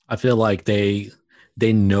 I feel like they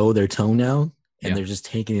know their tone now, and they're just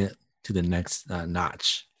taking it to the next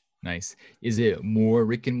notch. Nice. Is it more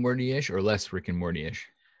Rick and Morty-ish or less Rick and Morty-ish?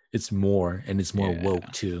 It's more, and it's more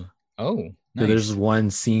woke too. Oh, nice. So there's one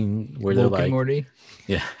scene where Woke they're like, and Morty?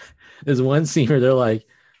 Yeah. There's one scene where they're like,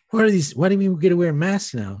 "What are these? Why do we get to wear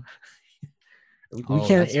masks now?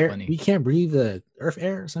 We can't breathe the earth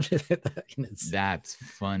air or something like that." That's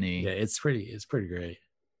funny. Yeah, it's pretty great.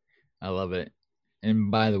 I love it.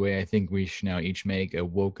 And by the way, I think we should now each make a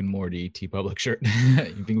Woke and Morty TeePublic shirt.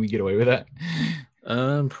 You think we get away with that?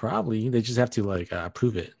 Probably. They just have to like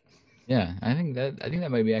approve it. Yeah, I think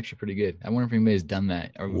that might be actually pretty good. I wonder if anybody's done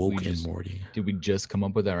that. Or Woke and Morty. Did we just come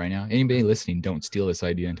up with that right now? Anybody listening, don't steal this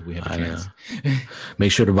idea until we have a chance.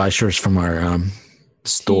 Make sure to buy shirts from our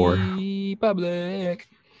store. TeePublic.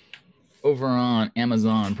 Over on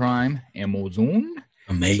Amazon Prime. Amazon.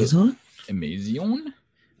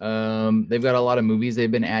 They've got a lot of movies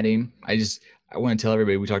they've been adding. I want to tell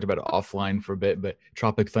everybody, we talked about it offline for a bit, but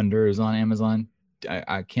Tropic Thunder is on Amazon.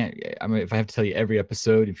 I can't, I mean, if I have to tell you every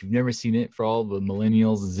episode, if you've never seen it, for all the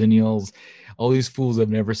millennials, zennials, all these fools that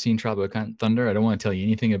have never seen Tropic Thunder, I don't want to tell you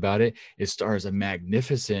anything about it. It stars a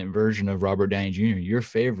magnificent version of Robert Downey Jr., your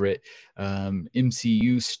favorite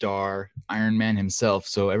MCU star, Iron Man himself.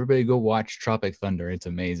 So everybody go watch Tropic Thunder. It's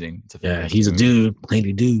amazing. It's he's a dude, playing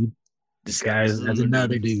a dude. This guy's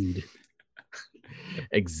another dude.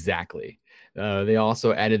 Exactly. They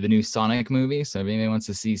also added the new Sonic movie. So if anybody wants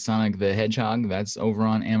to see Sonic the Hedgehog, that's over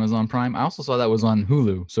on Amazon Prime. I also saw that was on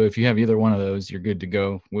Hulu. So if you have either one of those, you're good to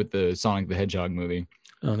go with the Sonic the Hedgehog movie.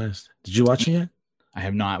 Oh, nice. Did you watch it yet? I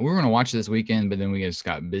have not. We were going to watch it this weekend, but then we just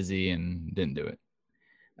got busy and didn't do it.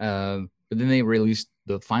 But then they released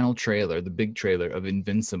the final trailer, the big trailer of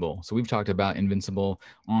Invincible. So we've talked about Invincible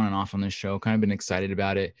on and off on this show, kind of been excited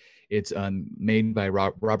about it. It's made by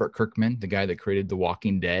Robert Kirkman, the guy that created The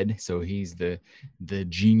Walking Dead. So he's the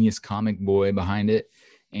genius comic boy behind it.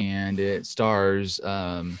 And it stars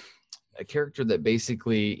a character that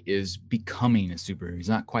basically is becoming a superhero. He's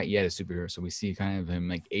not quite yet a superhero. So we see kind of him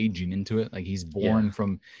like aging into it. Like he's born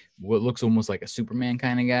from what looks almost like a Superman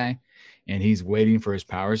kind of guy. And he's waiting for his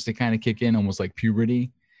powers to kind of kick in, almost like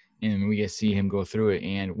puberty. And we get to see him go through it.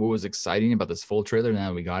 And what was exciting about this full trailer, now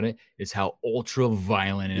that we got it, is how ultra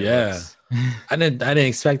violent it looks. I didn't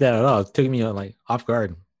expect that at all. It took me like off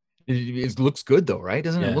guard. It looks good though, right?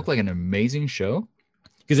 Doesn't it look like an amazing show?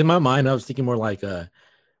 Because in my mind, I was thinking more like a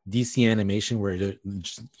DC animation where they're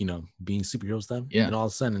just, being superhero stuff. Yeah. And all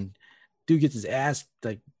of a sudden, dude gets his ass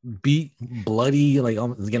like beat, bloody, like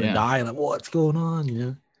he's gonna die. Like, what's going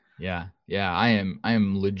on? Yeah. I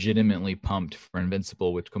am legitimately pumped for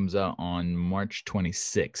Invincible, which comes out on March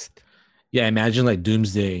 26th. Yeah, imagine like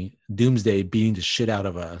Doomsday beating the shit out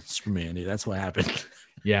of a Superman, dude. That's what happened.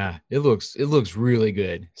 Yeah, it looks really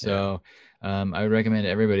good. So I would recommend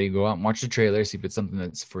everybody go out and watch the trailer, see if it's something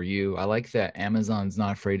that's for you. I like that Amazon's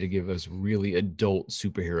not afraid to give us really adult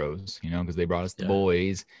superheroes, because they brought us The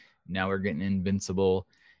Boys. Now we're getting Invincible.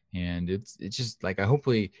 And it's just like,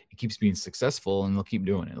 hopefully it keeps being successful and they'll keep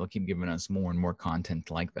doing it. They'll keep giving us more and more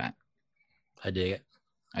content like that. I dig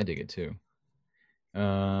it too.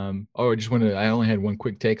 I only had one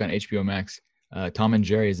quick take on HBO Max. Tom and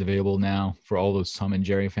Jerry is available now for all those Tom and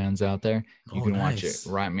Jerry fans out there. You can watch it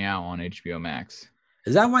right meow on HBO Max.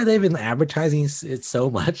 Is that why they've been advertising it so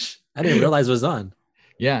much? I didn't realize it was on.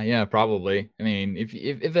 Yeah, probably. I mean,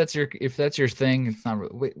 if that's your thing, it's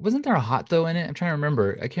not. Wait, wasn't there a hot though in it? I'm trying to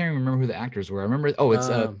remember. I can't even remember who the actors were. I remember. Oh, it's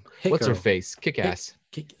Hit what's her Girl. face? Kick Ass.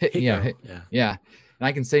 Hit Girl. Yeah. Yeah. And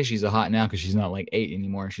I can say she's a hot now because she's not like 8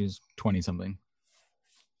 anymore. She's 20 something.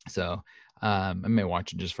 So I may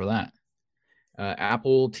watch it just for that.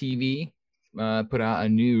 Apple TV put out a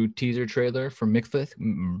new teaser trailer for Mythic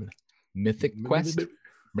Quest.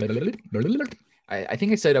 I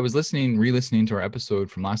think I said I was re-listening to our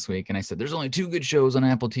episode from last week, and I said there's only 2 good shows on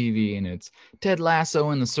Apple TV, and it's Ted Lasso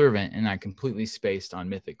and The Servant, and I completely spaced on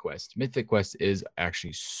Mythic Quest. Mythic Quest is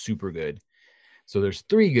actually super good. So there's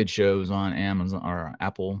 3 good shows on Amazon or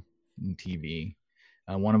Apple TV.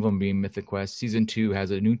 One of them being Mythic Quest. Season 2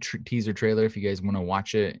 has a new teaser trailer if you guys want to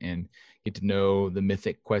watch it and get to know the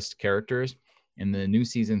Mythic Quest characters. And the new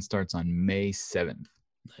season starts on May 7th.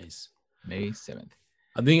 Nice. May 7th.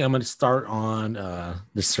 I think I'm going to start on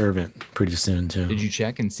The Servant pretty soon too. Did you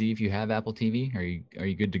check and see if you have Apple TV? Are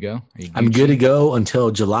you good to go? I'm good to go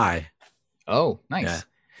until July. Oh, nice. Yeah.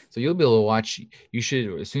 So you'll be able to watch. You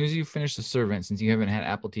should, as soon as you finish The Servant, since you haven't had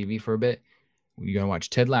Apple TV for a bit, you're going to watch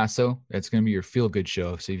Ted Lasso. That's going to be your feel-good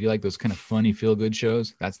show. So if you like those kind of funny feel-good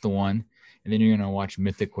shows, that's the one. And then you're going to watch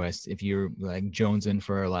Mythic Quest if you're like jonesing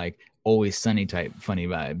for like Always Sunny type funny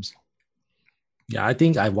vibes. Yeah, I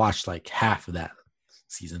think I watched like half of that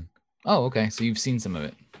season. Oh, okay. So you've seen some of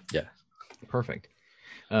it. Yeah. Perfect.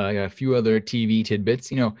 I got a few other TV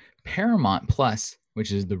tidbits. Paramount Plus,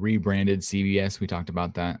 which is the rebranded CBS. We talked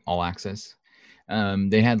about that, All Access. I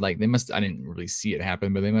didn't really see it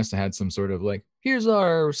happen, but they must have had some sort of like, here's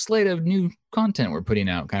our slate of new content we're putting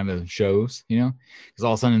out kind of shows, because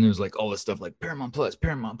all of a sudden there's like all this stuff like Paramount Plus,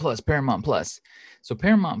 Paramount Plus, Paramount Plus. So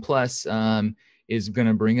Paramount Plus is going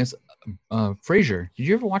to bring us Frasier. Did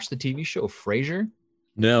you ever watch the TV show Frasier?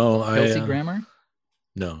 No, Kelsey Grammer?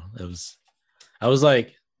 No, I was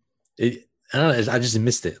like, I don't know, I just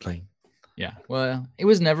missed it. Like, yeah, well, it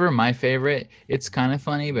was never my favorite. It's kind of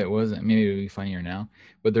funny, but it wasn't. Maybe it'll be funnier now.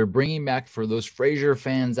 But they're bringing back, for those Frasier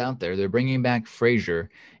fans out there, they're bringing back Frasier,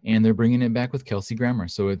 and they're bringing it back with Kelsey Grammer.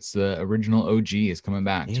 So it's the original OG is coming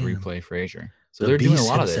back to replay Frasier. So they're doing a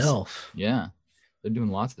lot of this. Yeah, they're doing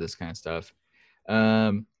lots of this kind of stuff.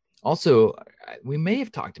 Also, we may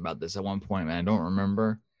have talked about this at one point, and I don't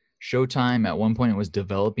remember. Showtime at one point was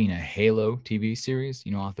developing a Halo TV series,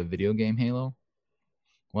 off the video game Halo.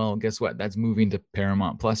 Well, guess what? That's moving to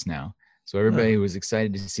Paramount Plus now. So everybody who was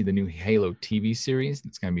excited to see the new Halo TV series,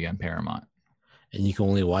 it's going to be on Paramount. And you can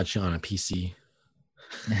only watch it on a PC.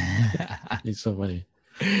 It's so funny.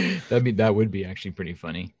 That would be actually pretty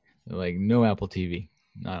funny. Like no Apple TV,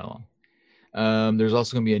 not at all. There's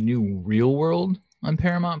also going to be a new Real World on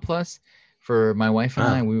Paramount Plus. For my wife and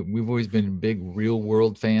I, we've always been big Real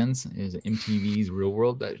World fans. Is MTV's Real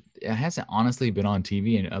World. That it hasn't honestly been on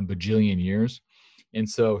TV in a bajillion years. And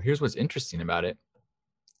so here's what's interesting about it.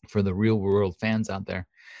 For the Real World fans out there,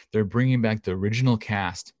 they're bringing back the original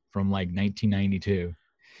cast from like 1992.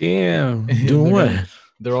 Damn, doing what?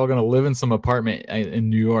 They're all going to live in some apartment in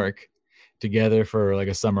New York together for like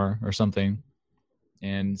a summer or something.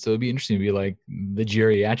 And so it'd be interesting to be like the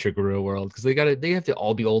geriatric Real World, because they have to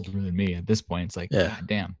all be older than me at this point. It's like, God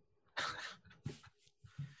damn. I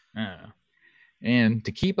don't know. And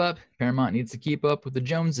to keep up, Paramount needs to keep up with the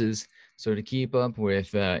Joneses. So to keep up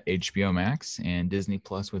with HBO Max and Disney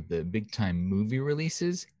Plus with the big time movie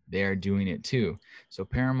releases, they are doing it too. So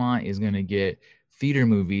Paramount is going to get theater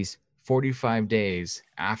movies 45 days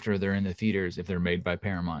after they're in the theaters if they're made by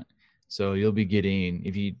Paramount. So you'll be getting,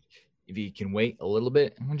 if you can wait a little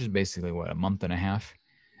bit, which is basically a month and a half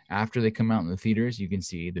after they come out in the theaters, you can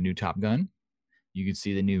see the new Top Gun, you can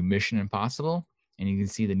see the new Mission Impossible, and you can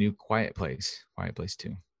see the new Quiet Place 2. Quiet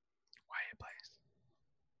Place.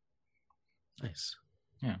 Nice.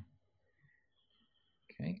 Yeah.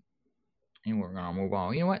 Okay. And we're going to move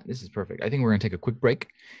on. You know what? This is perfect. I think we're going to take a quick break.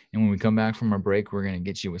 And when we come back from our break, we're going to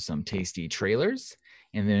get you with some tasty trailers.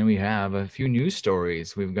 And then we have a few news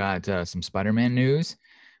stories. We've got some Spider-Man news.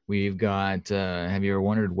 We've got, have you ever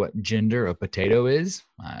wondered what gender a potato is?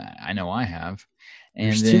 I know I have.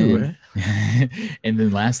 And There's then, 2, right? And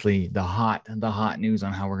then lastly, the hot news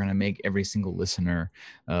on how we're going to make every single listener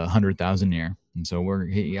 100,000 year. And so we're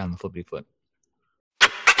hitting you on the flippity flip.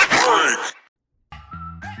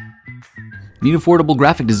 Need affordable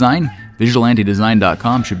graphic design?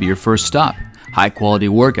 VisualAntiDesign.com should be your first stop. High quality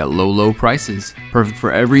work at low prices. Perfect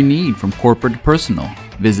for every need from corporate to personal.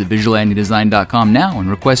 Visit VisualAntiDesign.com now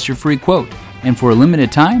and request your free quote. And for a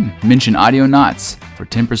limited time, mention Audio Knots for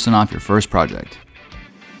 10% off your first project.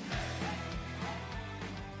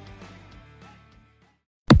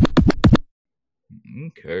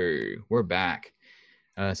 Okay, we're back.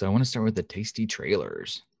 So I want to start with the tasty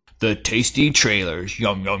trailers. The tasty trailers.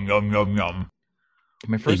 Yum, yum, yum, yum, yum.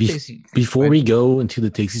 My first tasty. Before we go into the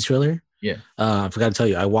Tasty trailer, Yeah. I forgot to tell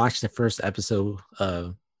you, I watched the first episode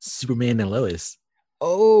of Superman and Lois.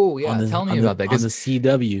 Oh yeah, tell me about that. On the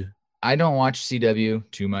CW. I don't watch CW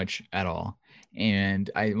too much at all, and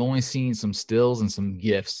I've only seen some stills and some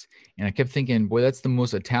gifs, and I kept thinking, boy, that's the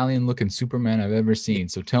most Italian-looking Superman I've ever seen.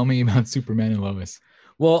 So tell me about Superman and Lois.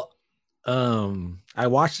 Well, I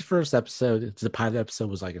watched the first episode. The pilot episode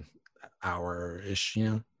was like an hour-ish, you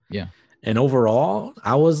know. Yeah. And overall,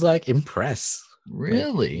 I was like impressed.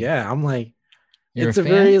 Really? Like, yeah, I'm like, You're it's a a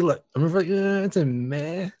fan? very like, I'm like, it's a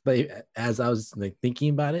meh. But as I was like thinking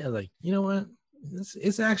about it, I was like, you know what?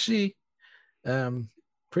 It's actually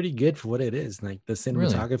pretty good for what it is. Like the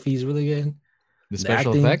cinematography is really good. The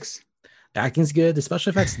special effects? Acting's good. The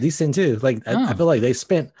special effects decent too. Like I feel like they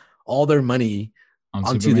spent all their money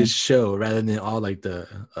onto Superman? this show rather than all like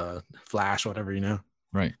the Flash or whatever, you know.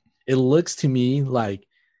 Right. It looks to me like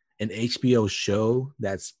an HBO show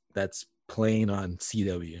that's playing on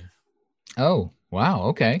CW. Oh, wow.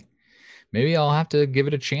 Okay. Maybe I'll have to give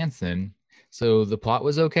it a chance then. So the plot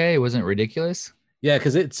was okay. It wasn't ridiculous. Yeah,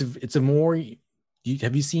 because it's a more.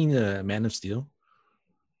 Have you seen Man of Steel?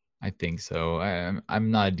 I think so.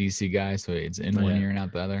 I'm not a DC guy, so it's in one ear and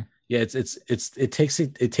out the other. Yeah,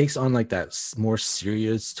 it takes on like that more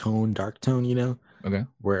serious tone, dark tone, you know. Okay.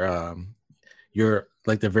 Where you're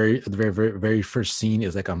like the very first scene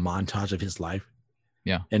is like a montage of his life.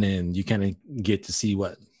 Yeah. And then you kind of get to see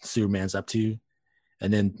what Superman's up to.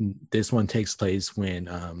 And then this one takes place when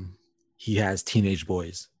he has teenage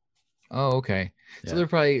boys. Oh, okay. So they're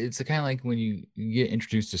probably, it's kind of like when you get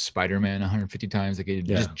introduced to Spider-Man 150 times, like you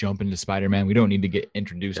just jump into Spider-Man. We don't need to get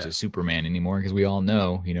introduced to Superman anymore because we all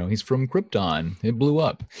know, you know, he's from Krypton. It blew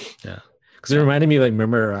up. Yeah. Because it reminded me, like,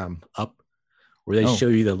 remember Up, where they show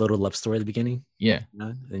you the little love story at the beginning? Yeah. You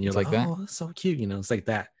know? And you're like, that. Oh, that's so cute. You know, it's like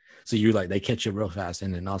that. So you're like, they catch you real fast.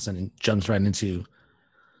 And then all of a sudden it jumps right into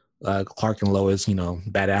Clark and Lois, you know,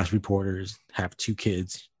 badass reporters, have 2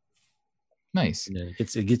 kids. Nice. You know,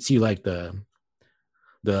 it gets you like the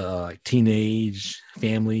like teenage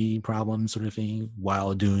family problem sort of thing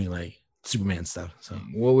while doing like Superman stuff. So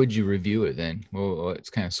what would you review it then?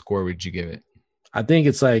 What kind of score would you give it? I think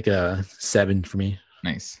it's like a 7 for me.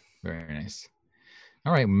 Nice. Very nice.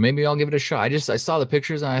 All right, maybe I'll give it a shot. I saw the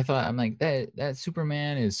pictures and I thought, I'm like, that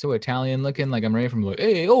Superman is so Italian looking. Like I'm ready from like,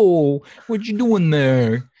 hey, oh, what you doing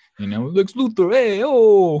there? You know, Lex Luthor, hey,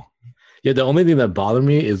 oh. Yeah, the only thing that bothered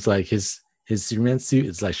me is like his Superman suit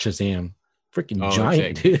is like Shazam. Freaking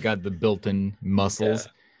giant, dude. Got the built-in muscles.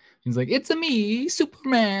 Yeah. He's like, it's a me,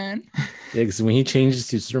 Superman. Yeah, because when he changes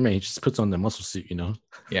to Superman, he just puts on the muscle suit, you know?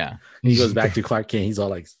 Yeah. He goes back to Clark Kent. He's all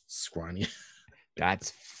like scrawny.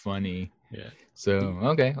 That's funny. Yeah. So,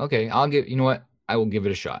 okay. You know what? I will give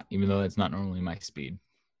it a shot, even though it's not normally my speed.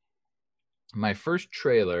 My first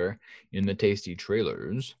trailer in the Tasty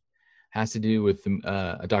Trailers has to do with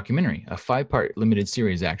a documentary, a 5-part limited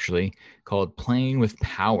series, actually, called Playing with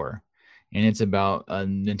Power. And it's about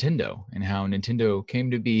Nintendo and how Nintendo came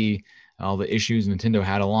to be, all the issues Nintendo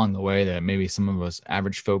had along the way that maybe some of us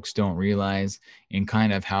average folks don't realize, and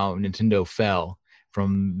kind of how Nintendo fell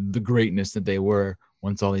from the greatness that they were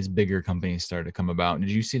once all these bigger companies started to come about. Did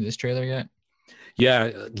you see this trailer yet?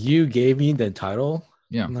 Yeah, you gave me the title.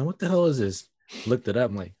 Yeah. I'm like, what the hell is this? Looked it up.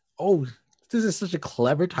 I'm like, oh, this is such a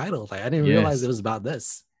clever title. Like I didn't realize it was about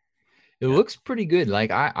this. It looks pretty good.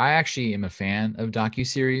 Like I actually am a fan of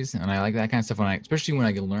docuseries, and I like that kind of stuff especially when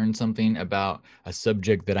I can learn something about a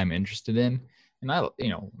subject that I'm interested in. And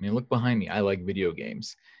look behind me. I like video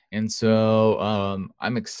games. And so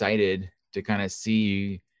I'm excited to kind of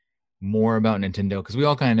see more about Nintendo, because we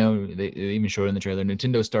all kind of know, they even showed in the trailer,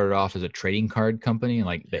 Nintendo started off as a trading card company in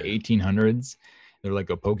like the 1800s. They're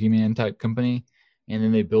like a Pokemon type company. And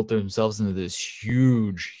then they built themselves into this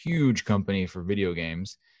huge company for video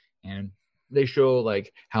games. And they show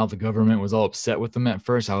like how the government was all upset with them at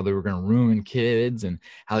first, how they were going to ruin kids, and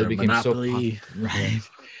how they became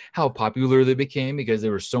how popular they became because they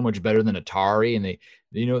were so much better than Atari. And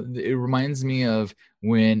it reminds me of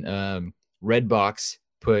when Redbox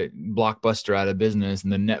put Blockbuster out of business,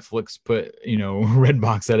 and then Netflix put,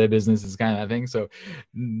 Redbox out of business, is kind of that thing. So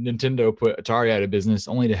Nintendo put Atari out of business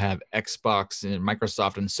only to have Xbox and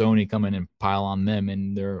Microsoft and Sony come in and pile on them.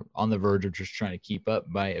 And they're on the verge of just trying to keep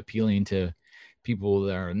up by appealing to people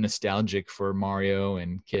that are nostalgic for Mario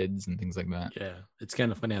and kids and things like that. Yeah. It's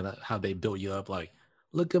kind of funny how they build you up. Like,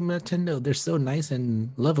 look at Nintendo. They're so nice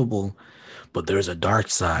and lovable, but there's a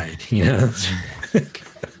dark side,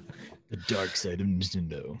 The dark side of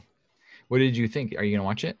Nintendo. What did you think? Are you gonna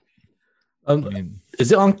watch it? Um,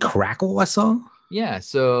 is it on Crackle? I saw. Yeah.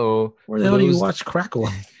 So Where the hell do you watch Crackle?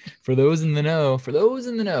 For those in the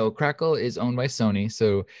know, Crackle is owned by Sony,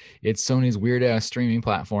 so it's Sony's weird ass streaming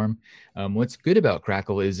platform. What's good about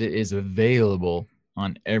Crackle is it is available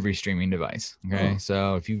on every streaming device. Okay,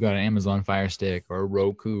 so if you've got an Amazon Fire Stick or a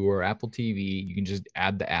Roku or Apple TV, you can just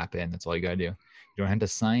add the app in. That's all you gotta do. You don't have to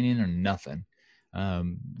sign in or nothing.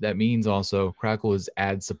 That means also Crackle is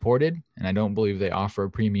ad supported, and I don't believe they offer a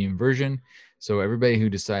premium version. So everybody who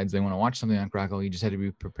decides they want to watch something on Crackle, you just had to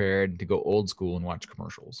be prepared to go old school and watch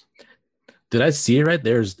commercials. Did I see it right?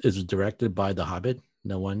 It's directed by The Hobbit,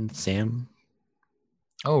 the one Sam.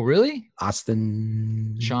 Oh, really?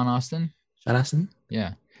 Austin. Sean Austin? Sean Austin?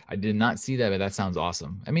 Yeah. I did not see that, but that sounds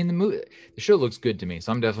awesome. I mean, the show looks good to me,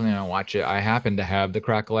 so I'm definitely going to watch it. I happen to have the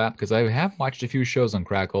Crackle app because I have watched a few shows on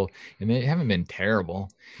Crackle, and they haven't been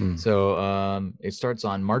terrible. So it starts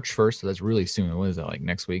on March 1st, so that's really soon. What is that, like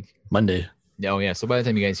next week? Monday. Oh, yeah. So by the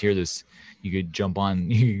time you guys hear this, you could jump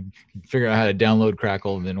on, you could figure out how to download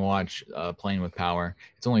Crackle and then watch Playing with Power.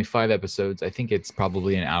 It's only 5 episodes. I think it's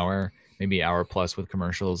probably an hour, maybe hour plus with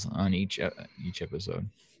commercials on each episode.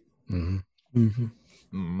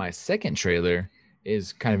 My second trailer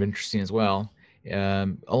is kind of interesting as well. A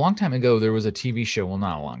long time ago, there was a TV show. Well,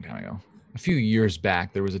 not a long time ago. A few years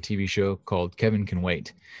back, there was a TV show called Kevin Can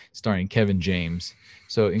Wait, starring Kevin James.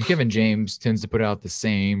 So, and Kevin James tends to put out the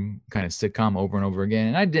same kind of sitcom over and over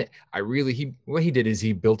again. And what he did is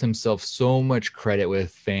he built himself so much credit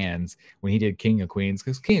with fans when he did King of Queens,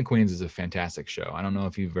 because King of Queens is a fantastic show. I don't know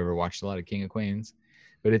if you've ever watched a lot of King of Queens,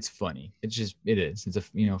 but it's funny. It is. It's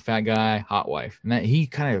a fat guy, hot wife, and that he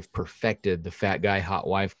kind of perfected the fat guy, hot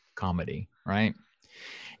wife comedy, right?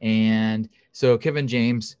 And so Kevin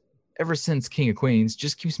James, ever since King of Queens,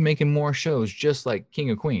 just keeps making more shows just like King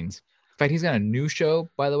of Queens. In fact, he's got a new show,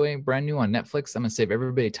 by the way, brand new on Netflix. I'm gonna save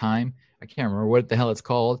everybody time. I can't remember what the hell it's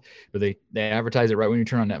called, but they advertise it right when you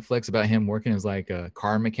turn on Netflix about him working as like a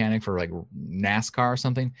car mechanic for like NASCAR or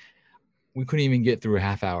something. We couldn't even get through a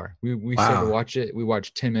half hour. We started to watch it. We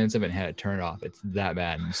watched 10 minutes of it and had it turned off. It's that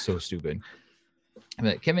bad and so stupid.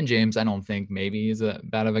 But Kevin James, I don't think maybe he's a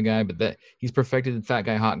bad of a guy, but that he's perfected the fat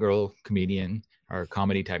guy, hot girl comedian or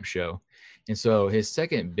comedy type show. And so his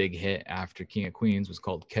second big hit after King of Queens was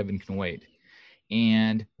called Kevin Can Wait.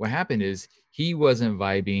 And what happened is he wasn't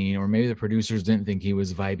vibing, or maybe the producers didn't think he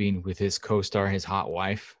was vibing with his co-star, his hot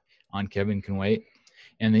wife on Kevin Can Wait.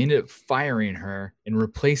 And they ended up firing her and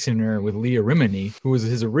replacing her with Leah Remini, who was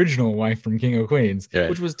his original wife from King of Queens,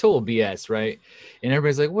 which was total BS, right? And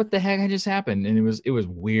everybody's like, "What the heck just happened?" And it was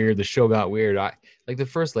weird. The show got weird. Like the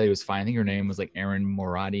first lady was fine. I think her name was like Erin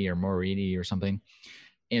Moradi or something.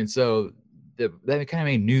 And so that kind of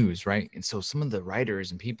made news, right? And so some of the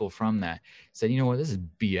writers and people from that said, "You know what? This is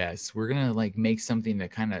BS. We're gonna like make something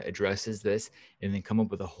that kind of addresses this, and then come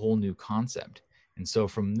up with a whole new concept." And so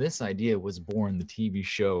from this idea was born the TV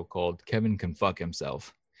show called Kevin Can Fuck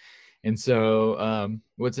Himself. And so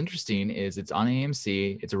what's interesting is it's on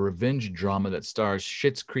AMC. It's a revenge drama that stars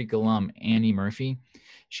Schitt's Creek alum Annie Murphy.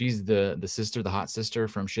 She's the sister, the hot sister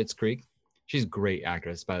from Schitt's Creek. She's a great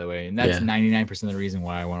actress, by the way. And that's 99% of the reason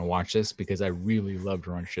why I want to watch this, because I really loved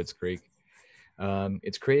her on Schitt's Creek.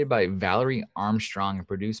 It's created by Valerie Armstrong and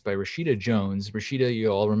produced by Rashida Jones. Rashida, you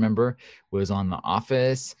all remember, was on The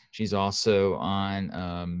Office. She's also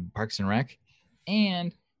on Parks and Rec.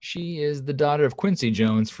 And she is the daughter of Quincy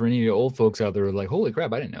Jones, for any of the old folks out there who are like, holy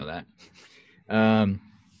crap, I didn't know that.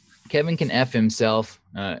 Kevin Can F Himself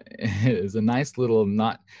is a nice little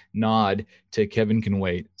nod to Kevin Can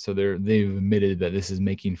Wait. So they've admitted that this is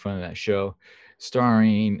making fun of that show,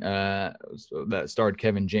 that starred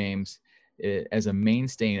Kevin James as a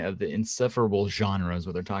mainstay of the insufferable genre is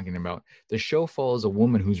what they're talking about. The show follows a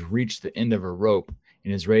woman who's reached the end of her rope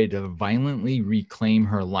and is ready to violently reclaim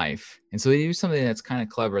her life. And so they do something that's kind of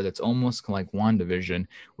clever, that's almost like WandaVision,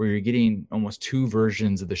 where you're getting almost 2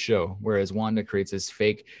 versions of the show, whereas Wanda creates this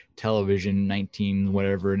fake television 19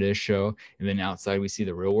 whatever it is show, and then outside we see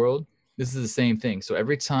the real world. This is the same thing. So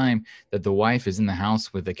every time that the wife is in the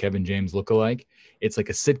house with a Kevin James lookalike, it's like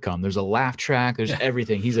a sitcom. There's a laugh track. There's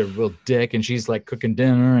everything. He's a real dick, and she's like cooking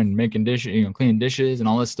dinner and making dishes, cleaning dishes and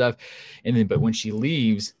all this stuff. And then, but when she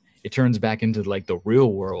leaves, it turns back into like the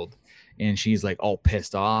real world, and she's like all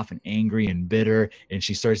pissed off and angry and bitter, and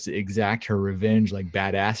she starts to exact her revenge like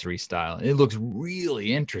badassery style. It looks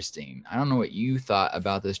really interesting. I don't know what you thought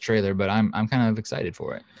about this trailer, but I'm kind of excited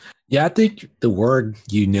for it. Yeah, I think the word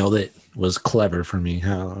you nailed it was clever for me.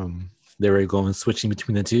 How they were switching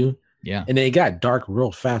between the two. Yeah, and it got dark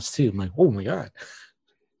real fast too. I'm like, oh my god.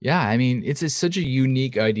 Yeah, I mean, such a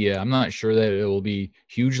unique idea. I'm not sure that it will be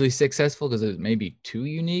hugely successful because it may be too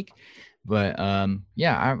unique. But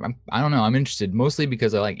yeah, I don't know. I'm interested mostly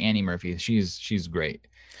because I like Annie Murphy. She's great.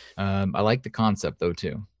 I like the concept though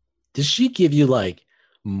too. Does she give you like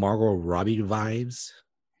Margot Robbie vibes?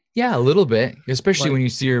 Yeah, a little bit, especially Like, when you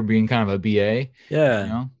see her being kind of a BA. You yeah,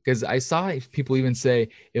 know, because I saw people even say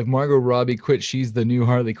if Margot Robbie quit, she's the new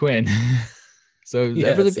Harley Quinn. So yeah.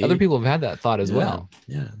 other See, people have had that thought as yeah, well.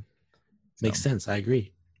 yeah, So makes sense. I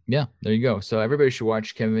agree. yeah, there you go. So everybody should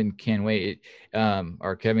watch Kevin Can Wait.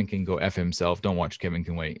 Or Kevin Can Go F himself. Don't watch Kevin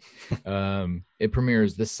Can Wait. It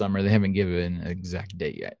premieres this summer. They haven't given an exact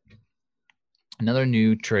date yet. Another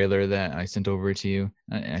new trailer that I sent over to you.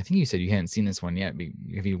 I think you said you hadn't seen this one yet.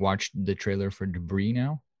 Have you watched the trailer for Debris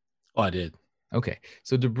now? Oh, I did. Okay,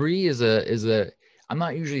 so Debris is a. I'm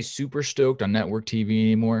not usually super stoked on network TV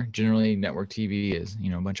anymore. Generally, network TV is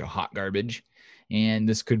a bunch of hot garbage, and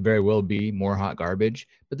this could very well be more hot garbage.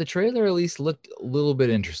 But the trailer at least looked a little bit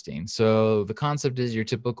interesting. So the concept is your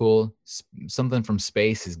typical something from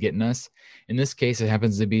space is getting us. In this case, it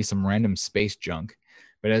happens to be some random space junk.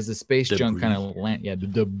 But as the space junk kind Debris. of land, yeah,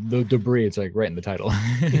 the debris, it's like right in the title.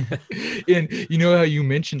 And you know how you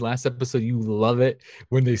mentioned last episode you love it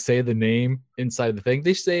when they say the name inside the thing,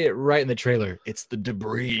 they say it right in the trailer. It's the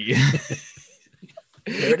debris.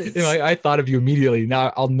 There it is. I thought of you immediately.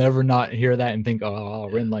 Now I'll never not hear that and think, oh,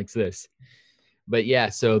 Ren likes this. But yeah,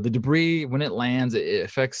 so the debris, when it lands, it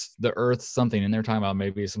affects the Earth something. And they're talking about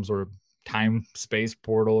maybe some sort of time space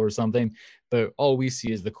portal or something. But all we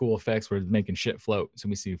see is the cool effects where it's making shit float. So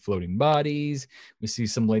we see floating bodies. We see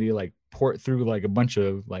some lady like port through like a bunch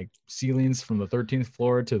of like ceilings from the 13th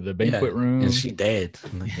floor to the banquet room. And she dead.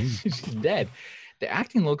 I'm like, hey. She's dead. The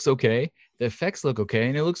acting looks okay. The effects look okay.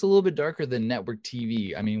 And it looks a little bit darker than network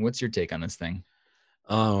TV. I mean, what's your take on this thing?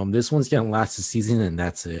 This one's gonna last a season and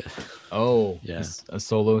that's it. Oh, Yeah. A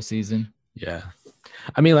solo season. Yeah.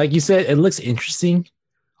 I mean, like you said, it looks interesting.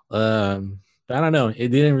 But I don't know. It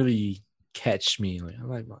didn't really catch me. Like, I'm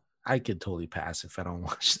like, I could totally pass if I don't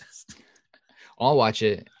watch this. I'll watch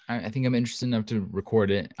it. I think I'm interested enough to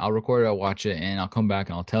record it. I'll record it, I'll watch it, and I'll come back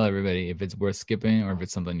and I'll tell everybody if it's worth skipping or if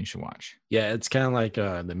it's something you should watch. Yeah, it's kind of like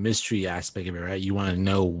the mystery aspect of it, right? You want to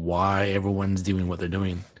know why everyone's doing what they're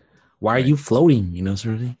doing. Why are you floating?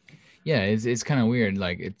 Sort of thing. Yeah, it's kind of weird.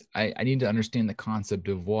 Like I need to understand the concept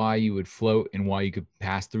of why you would float and why you could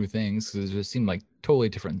pass through things because it just seemed like totally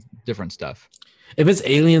different stuff. If it's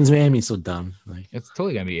aliens, man, it's so dumb. Like it's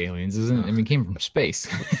totally gonna be aliens, isn't it? I mean, it came from space.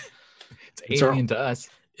 it's alien to us.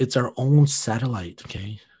 It's our own satellite.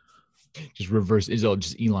 Okay. Just reverse. It's all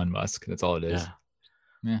just Elon Musk. That's all it is.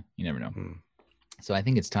 Yeah, you never know. So I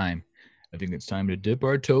think it's time. I think it's time to dip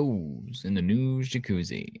our toes in the news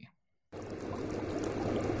jacuzzi.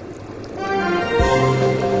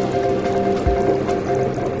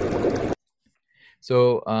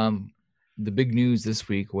 So the big news this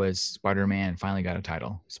week was Spider-Man finally got a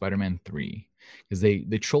title, Spider-Man 3, because they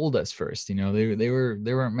trolled us first. They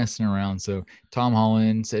weren't messing around. So Tom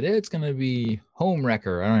Holland said it's gonna be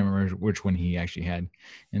Homewrecker. I don't remember which one he actually had,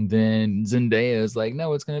 and then Zendaya was like,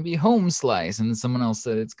 no, it's gonna be Home Slice, and then someone else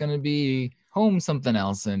said it's gonna be Home something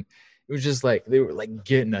else, and it was just like they were like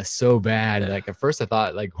getting us so bad. Like at first I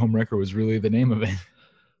thought like Homewrecker was really the name of it.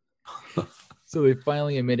 So they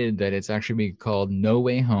finally admitted that it's actually being called No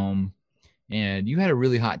Way Home. And you had a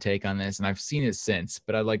really hot take on this, and I've seen it since,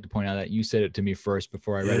 but I'd like to point out that you said it to me first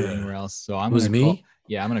before I read it anywhere else. So I'm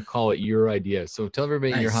gonna call it your idea. So tell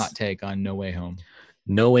everybody your hot take on No Way Home.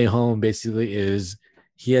 No Way Home basically is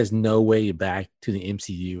he has no way back to the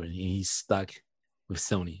MCU and he's stuck with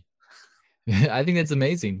Sony. I think that's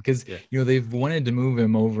amazing because they've wanted to move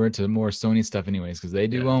him over to more Sony stuff anyways because they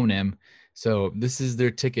do own him. So this is their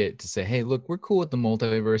ticket to say, hey, look, we're cool with the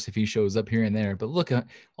multiverse if he shows up here and there. But look,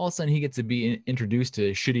 all of a sudden he gets to be introduced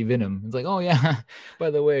to shitty Venom. It's like, oh, yeah, by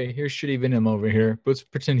the way, here's shitty Venom over here. But let's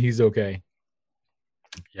pretend he's okay.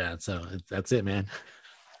 Yeah, so that's it, man.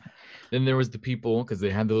 Then there was the people because they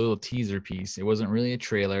had the little teaser piece. It wasn't really a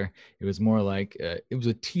trailer. It was more like it was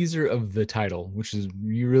a teaser of the title, which is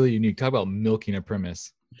really unique. Talk about milking a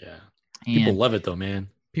premise. Yeah. People love it, though, man.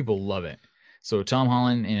 People love it. So Tom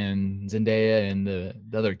Holland and Zendaya and the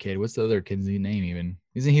other kid. What's the other kid's name even?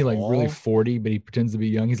 Isn't he like really 40, but he pretends to be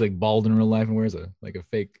young? He's like bald in real life and wears a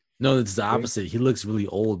fake. No, it's the opposite. He looks really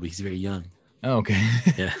old, but he's very young. Oh, okay.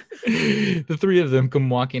 Yeah. The three of them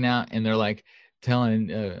come walking out and they're like telling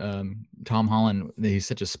Tom Holland that he's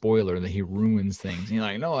such a spoiler that he ruins things. And he's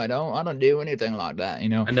like, no, I don't do anything like that. I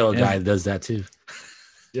know a guy that does that too.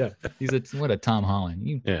 Yeah. He's what a Tom Holland.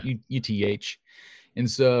 You th. And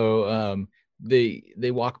so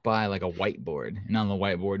they walk by like a whiteboard, and on the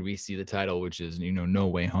whiteboard we see the title, which is No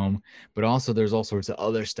Way Home. But also there's all sorts of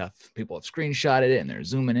other stuff. People have screenshotted it and they're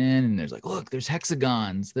zooming in, and there's like, look, there's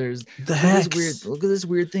hexagons, there's The hex. look at this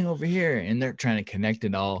weird thing over here, and they're trying to connect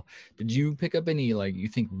it all. Did you pick up any, like, you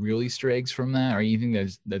think, real Easter eggs from that, or you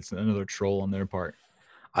think that's another troll on their part?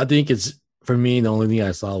 I think it's, for me, the only thing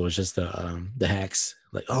I saw was just the hex.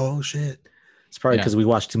 Like, oh shit. It's probably because we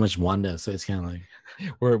watched too much Wanda, so it's kind of like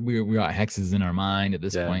we got hexes in our mind at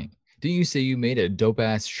this point. Didn't you say you made a dope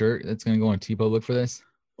ass shirt that's gonna go on TeePublic for this?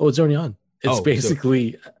 Oh, it's already on. It's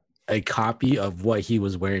basically a copy of what he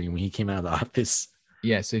was wearing when he came out of the office.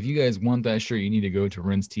 Yeah, so if you guys want that shirt, you need to go to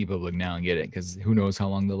Ren's TeePublic now and get it, because who knows how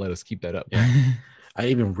long they'll let us keep that up. Yeah. I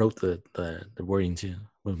even wrote the wording too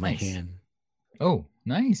with my hand. Oh,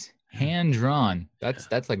 nice. Hand drawn.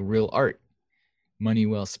 That's like real art. Money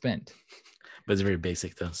well spent. But it's very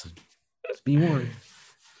basic though, so let's be warned.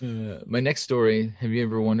 My next story, have you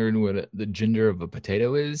ever wondered what the gender of a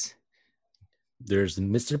potato is? There's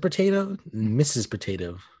Mr. Potato and Mrs.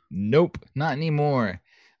 Potato. Nope, not anymore.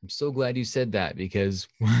 I'm so glad you said that, because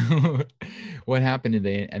what happened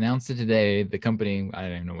today, announced it today, the company, I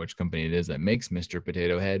don't even know which company it is that makes Mr.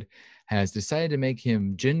 Potato Head, has decided to make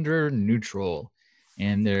him gender neutral.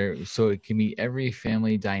 And so it can meet every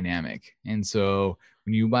family dynamic. And so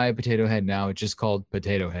when you buy a potato head now, it's just called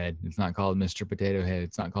Potato Head. It's not called Mr. Potato Head.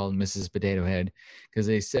 It's not called Mrs. Potato Head, because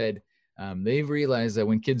they said they've realized that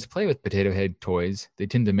when kids play with potato head toys, they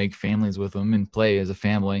tend to make families with them and play as a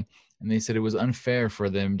family. And they said it was unfair for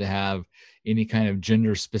them to have any kind of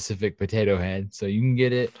gender specific potato head. So you can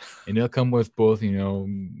get it, and it'll come with both,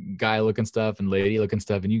 guy looking stuff and lady looking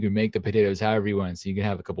stuff. And you can make the potatoes however you want. So you can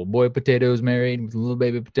have a couple boy potatoes married with little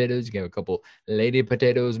baby potatoes. You can have a couple lady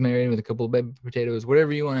potatoes married with a couple baby potatoes,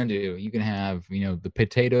 whatever you want to do. You can have, the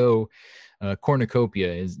potato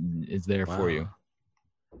cornucopia is there for you.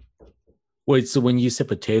 Wait, so when you said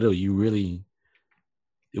potato,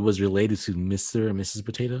 it was related to Mr. and Mrs.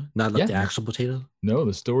 Potato, not like the actual potato? No,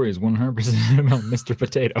 the story is 100% about Mr.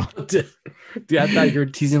 Potato. Dude, I thought you were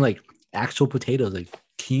teasing like actual potatoes. Like,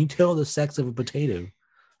 can you tell the sex of a potato?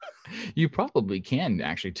 You probably can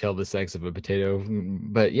actually tell the sex of a potato,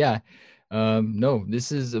 but no,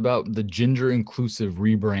 this is about the gender inclusive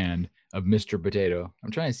rebrand of Mr. Potato.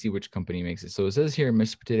 I'm trying to see which company makes it. So it says here,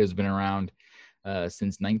 Mr. Potato has been around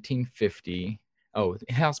since 1950. Oh,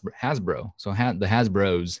 Hasbro. So the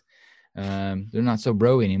Hasbros, they're not so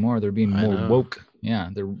bro anymore. They're being more woke. Yeah,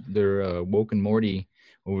 they're woke and Morty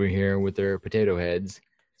over here with their potato heads.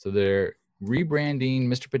 So they're rebranding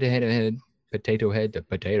Mr. Potato Head to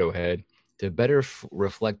Potato Head to better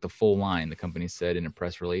reflect the full line, the company said in a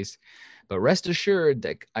press release. But rest assured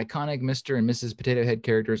that iconic Mr. and Mrs. Potato Head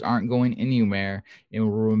characters aren't going anywhere and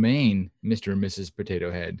will remain Mr. and Mrs.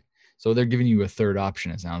 Potato Head. So they're giving you a third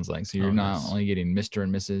option, it sounds like. So you're not only getting Mr.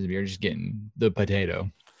 and Mrs., but you're just getting the potato.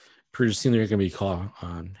 Pretty soon they're going to be called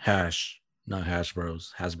Hash, not Hash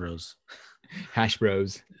Bros. Hasbros. Hash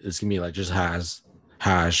Bros. It's going to be like just Hash.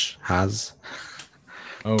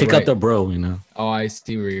 Oh, take out the bro, Oh, I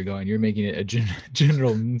see where you're going. You're making it a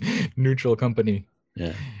general neutral company.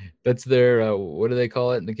 Yeah. That's their, what do they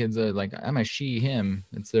call it? The kids are like, I'm a she, him.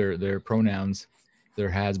 It's their pronouns. They're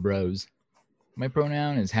Hasbros. My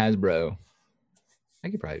pronoun is Hasbro. I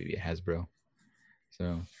could probably be a Hasbro.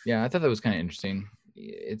 So yeah, I thought that was kind of interesting.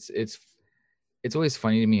 It's always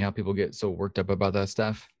funny to me how people get so worked up about that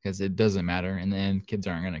stuff, because it doesn't matter. And then kids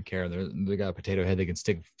aren't gonna care. They got a potato head. They can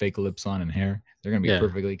stick fake lips on and hair. They're gonna be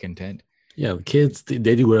perfectly content. Yeah, kids, they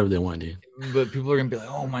do whatever they want to. But people are gonna be like,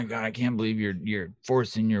 "Oh my god, I can't believe you're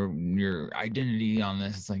forcing your identity on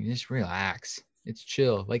this." It's like, just relax. It's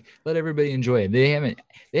chill. Like, let everybody enjoy it. They haven't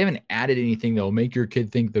added anything that will make your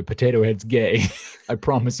kid think the potato head's gay. I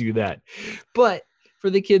promise you that. But for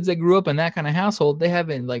the kids that grew up in that kind of household, they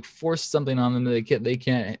haven't like forced something on them that they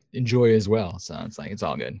can't enjoy as well. So it's like, it's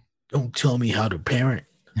all good. Don't tell me how to parent.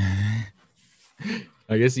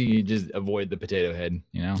 I guess you just avoid the potato head,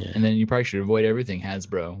 Yeah. And then you probably should avoid everything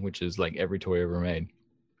Hasbro, which is like every toy ever made.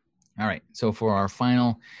 All right. So for our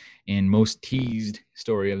final and most teased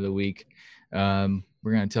story of the week,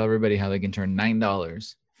 we're going to tell everybody how they can turn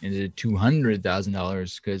 $9 into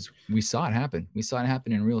 $200,000, because we saw it happen. We saw it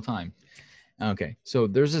happen in real time. Okay. So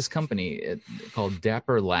there's this company called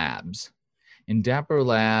Dapper Labs, and Dapper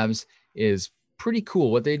Labs is pretty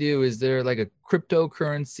cool. What they do is they're like a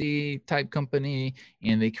cryptocurrency type company,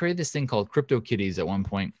 and they created this thing called CryptoKitties at one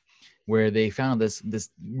point, where they found this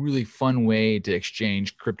really fun way to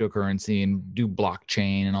exchange cryptocurrency and do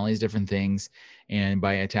blockchain and all these different things. And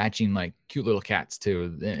by attaching like cute little cats to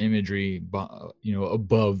the imagery,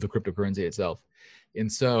 above the cryptocurrency itself.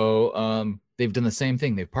 And so they've done the same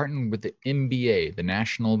thing. They've partnered with the NBA, the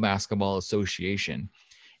National Basketball Association.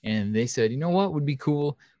 And they said, you know what would be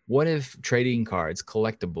cool? What if trading cards,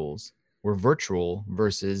 collectibles, were virtual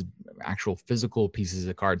versus actual physical pieces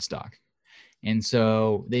of card stock? And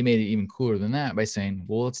so they made it even cooler than that by saying,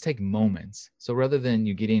 well, let's take moments. So rather than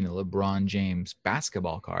you getting a LeBron James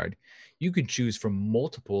basketball card, you could choose from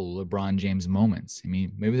multiple LeBron James moments. I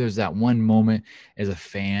mean, maybe there's that one moment as a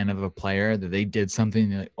fan of a player that they did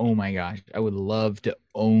something like, oh my gosh, I would love to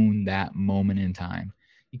own that moment in time.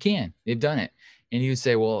 You can, they've done it. And you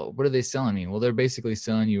say, well, what are they selling me? Well, they're basically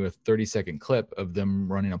selling you a 30-second clip of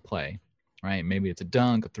them running a play, right? Maybe it's a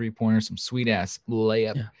dunk, a 3-pointer, some sweet ass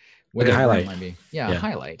layup. Yeah. Like a Whatever highlight. it might be. Yeah, a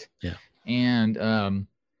highlight. Yeah. And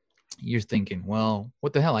you're thinking, well,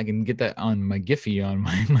 what the hell? I can get that on my Giphy on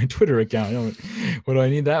my Twitter account. What do I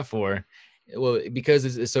need that for? Well, because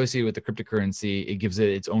it's associated with the cryptocurrency, it gives it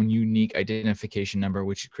its own unique identification number,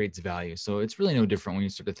 which creates value. So it's really no different when you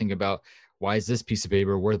start to think about why is this piece of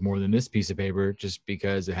paper worth more than this piece of paper just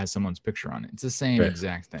because it has someone's picture on it. It's the same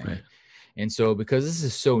exact thing. Right. And so because this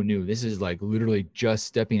is so new, this is like literally just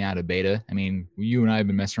stepping out of beta. I mean, you and I have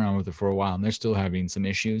been messing around with it for a while and they're still having some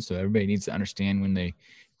issues. So everybody needs to understand when they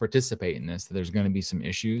participate in this that there's going to be some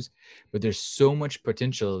issues, but there's so much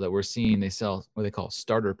potential that we're seeing. They sell what they call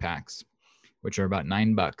starter packs, which are about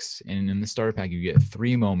 $9. And in the starter pack, you get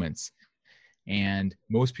 3 moments. And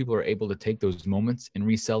most people are able to take those moments and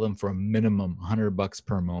resell them for a minimum $100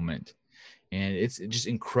 per moment. And it's just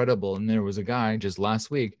incredible. And there was a guy just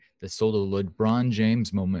last week that sold a LeBron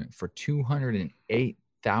James moment for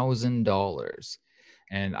 $208,000.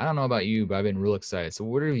 And I don't know about you, but I've been real excited. So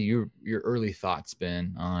what are your early thoughts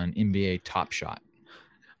been on NBA Top Shot?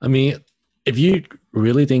 I mean, if you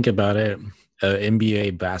really think about it,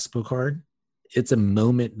 NBA basketball card, it's a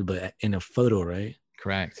moment, but in a photo, right?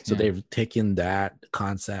 Correct. So they've taken that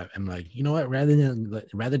concept and like, you know what, rather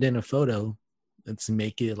than a photo, let's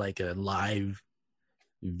make it like a live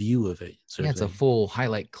view of it. Yeah, it's a full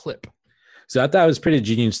highlight clip. So I thought it was pretty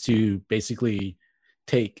genius to basically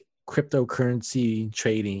take cryptocurrency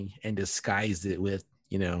trading and disguise it with,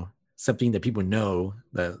 something that people know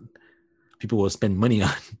that people will spend money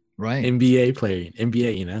on. Right.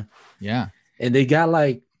 NBA, Yeah. And they got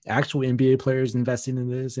like actual NBA players investing in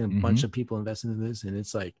this and a bunch of people investing in this. And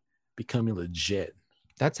it's like becoming legit.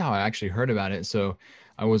 That's how I actually heard about it. So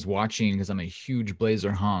I was watching, because I'm a huge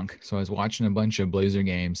Blazer honk. So I was watching a bunch of Blazer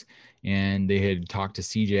games and they had talked to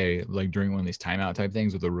CJ like during one of these timeout type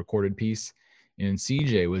things with a recorded piece. And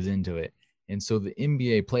CJ was into it. And so the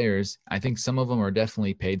NBA players, I think some of them are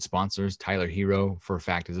definitely paid sponsors. Tyler Hero, for a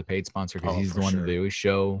fact, is a paid sponsor because he's the one that they always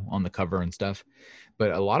show on the cover and stuff.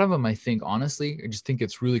 But a lot of them, I think, honestly, I just think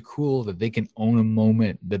it's really cool that they can own a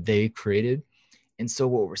moment that they created. And so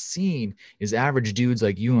what we're seeing is average dudes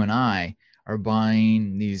like you and I are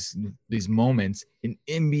buying these moments, and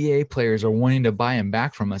NBA players are wanting to buy them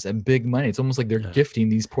back from us at big money. It's almost like they're gifting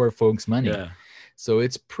these poor folks money. Yeah. So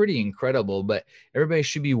it's pretty incredible, but everybody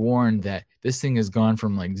should be warned that this thing has gone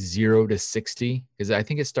from like 0 to 60, because I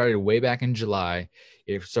think it started way back in July.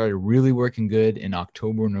 It started really working good in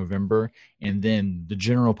October, November, and then the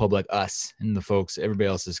general public, us and the folks, everybody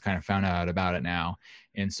else has kind of found out about it now.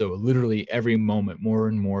 And so literally every moment, more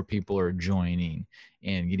and more people are joining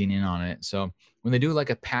and getting in on it. So when they do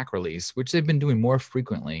like a pack release, which they've been doing more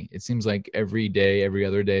frequently, it seems like every day, every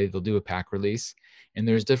other day, they'll do a pack release. And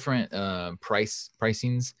there's different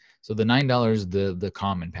pricings. So the $9, the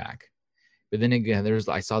common pack. But then again,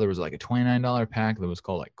 I saw there was like a $29 pack that was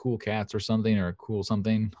called like Cool Cats or something, or Cool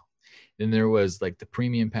something. Then there was like the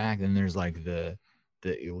premium pack. Then there's like the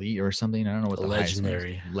elite or something. I don't know what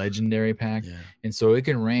the legendary pack. Yeah. And so it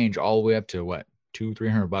can range all the way up to what,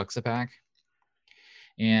 $200-$300 a pack.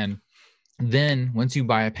 And then once you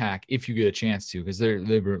buy a pack, if you get a chance to, because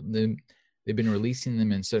they've been releasing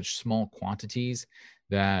them in such small quantities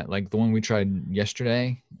that, like the one we tried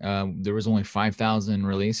yesterday, there was only 5,000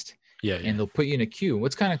 released. Yeah. And they'll put you in a queue.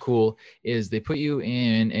 What's kind of cool is they put you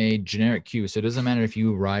in a generic queue. So it doesn't matter if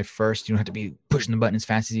you arrive first. You don't have to be pushing the button as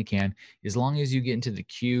fast as you can. As long as you get into the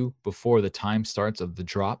queue before the time starts of the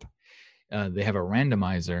drop, they have a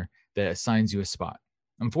randomizer that assigns you a spot.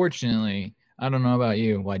 Unfortunately, I don't know about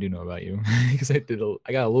you. Well, I do know about you because I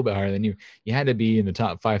got a little bit higher than you. You had to be in the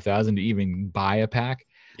top 5,000 to even buy a pack.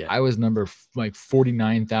 Yeah. I was number like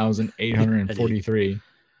 49,843.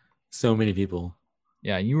 So many people.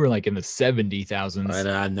 Yeah, you were like in the 70,000s. I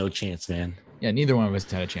had no chance, man. Yeah, neither one of us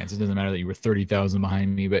had a chance. It doesn't matter that you were 30,000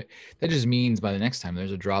 behind me, but that just means by the next time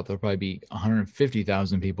there's a drop, there'll probably be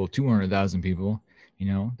 150,000 people, 200,000 people.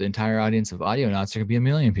 The entire audience of Audio Nuts, there could be 1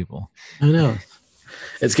 million people. I know.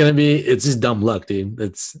 It's just dumb luck, dude.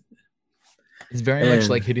 It's very much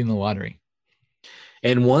like hitting the lottery.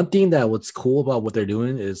 And one thing that what's cool about what they're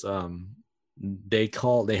doing is they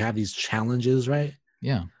have these challenges, right?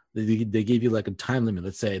 Yeah. They give you like a time limit.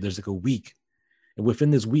 Let's say there's like a week. And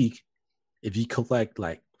within this week, if you collect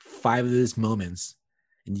like 5 of these moments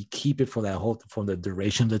and you keep it for the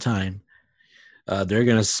duration of the time, they're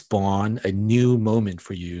gonna spawn a new moment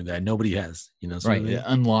for you that nobody has. You know, right? It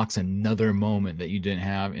unlocks another moment that you didn't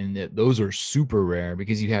have, and those are super rare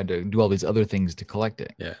because you had to do all these other things to collect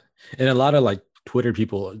it. Yeah, and a lot of like Twitter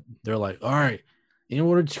people, they're like, all right, in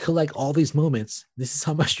order to collect all these moments, this is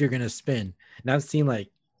how much you're gonna spend. And I've seen like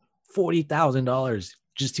 $40,000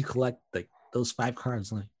 just to collect like those 5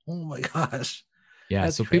 cards. I'm like, oh my gosh. Yeah,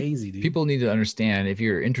 that's so crazy, dude. People need to understand if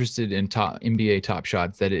you're interested in top NBA top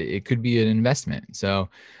shots that it could be an investment. So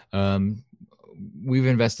we've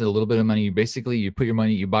invested a little bit of money. Basically, you put your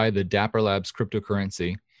money, you buy the Dapper Labs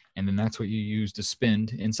cryptocurrency, and then that's what you use to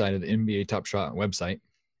spend inside of the NBA Top Shot website.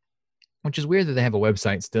 Which is weird that they have a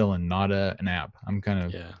website still and not an app. I'm kind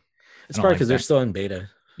of It's probably because they're still in beta.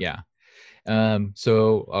 Yeah.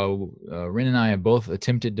 So Rin and I have both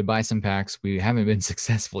attempted to buy some packs. We haven't been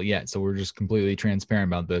successful yet, so we're just completely transparent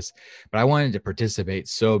about this. But I wanted to participate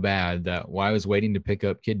so bad that while I was waiting to pick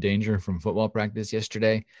up Kid Danger from football practice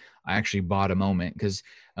yesterday, I actually bought a moment because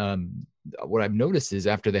what I've noticed is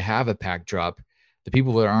after they have a pack drop, the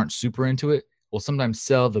people that aren't super into it will sometimes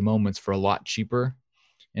sell the moments for a lot cheaper.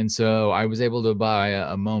 And so I was able to buy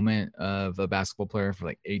a moment of a basketball player for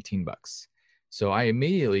like $18. So I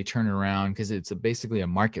immediately turned around because it's basically a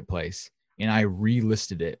marketplace, and I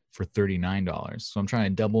relisted it for $39. So I'm trying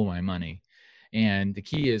to double my money. And the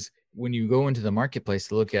key is when you go into the marketplace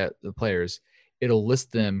to look at the players, it'll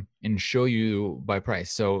list them and show you by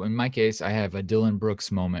price. So in my case, I have a Dylan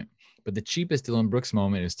Brooks moment, but the cheapest Dylan Brooks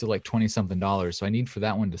moment is still like 20 something dollars. So I need for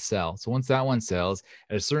that one to sell. So once that one sells,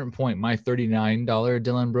 at a certain point, my $39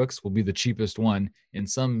 Dylan Brooks will be the cheapest one, and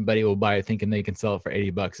somebody will buy it thinking they can sell it for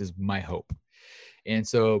 $80 is my hope. And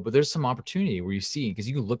so, but there's some opportunity where you see, because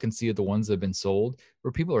you can look and see the ones that have been sold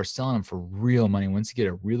where people are selling them for real money. Once you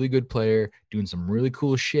get a really good player doing some really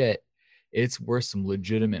cool shit, it's worth some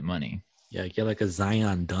legitimate money. Yeah, get like a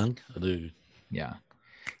Zion dunk, dude. Yeah.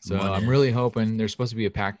 So I'm really hoping there's supposed to be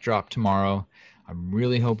a pack drop tomorrow. I'm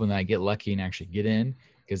really hoping that I get lucky and actually get in,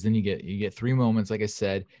 because then you get 3 moments, like I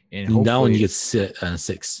said, and hopefully that one you get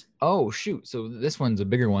 6. Oh shoot! So this one's a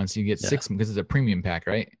bigger one, so you get 6 because it's a premium pack,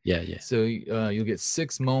 right? Yeah. So you'll get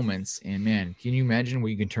 6 moments, and man, can you imagine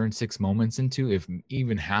what you can turn 6 moments into if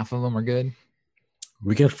even half of them are good?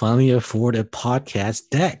 We can finally afford a podcast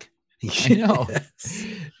deck. I know.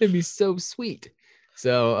 It'd be so sweet.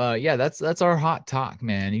 So that's our hot talk,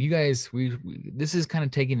 man. You guys, we this is kind of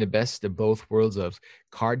taking the best of both worlds of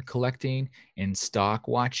card collecting and stock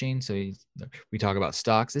watching. So we talk about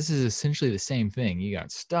stocks. This is essentially the same thing. You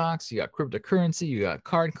got stocks, you got cryptocurrency, you got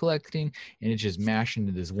card collecting, and it's just mashed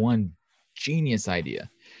into this one genius idea.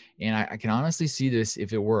 And I can honestly see this,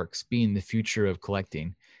 if it works, being the future of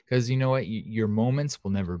collecting, because you know what, your moments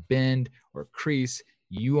will never bend or crease.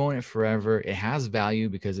 You own it forever. It has value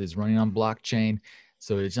because it's running on blockchain.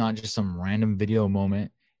 So it's not just some random video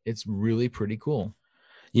moment. It's really pretty cool.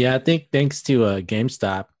 Yeah, I think thanks to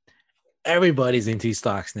GameStop, everybody's into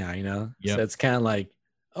stocks now, you know? Yep. So it's kind of like,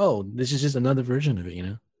 oh, this is just another version of it, you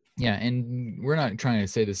know? Yeah, and we're not trying to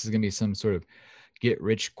say this is going to be some sort of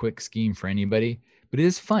get-rich-quick scheme for anybody, but it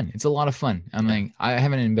is fun. It's a lot of fun. I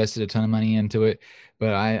haven't invested a ton of money into it,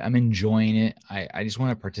 but I'm enjoying it. I just want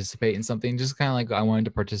to participate in something, just kind of like I wanted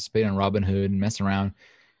to participate on Robinhood and mess around.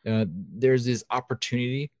 There's this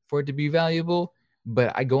opportunity for it to be valuable,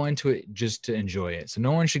 but I go into it just to enjoy it. So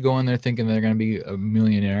no one should go in there thinking they're going to be a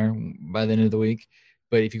millionaire by the end of the week.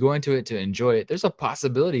 But if you go into it to enjoy it, there's a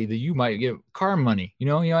possibility that you might get car money. You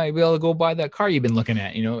might be able to go buy that car you've been looking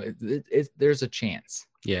at. There's a chance.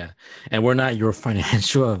 Yeah. And we're not your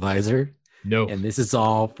financial advisor. No. And this is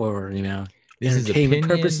all for, this entertainment is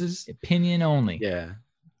purposes. Opinion only. Yeah.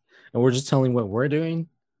 And we're just telling what we're doing.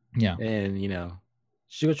 Yeah. And,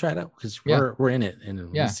 should go try it out because we're in it.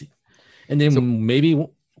 And we'll see. And then maybe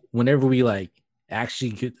whenever we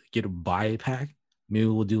actually get a buy pack, maybe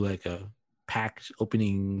we'll do like a pack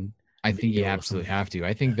opening. I think you absolutely have to.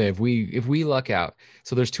 I think that if we luck out,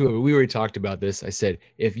 so there's 2 of it. We already talked about this. I said,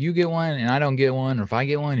 if you get one and I don't get one, or if I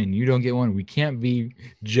get one and you don't get one, we can't be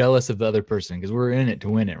jealous of the other person because we're in it to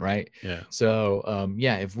win it, right? Yeah. So,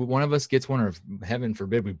 if one of us gets one, or if, heaven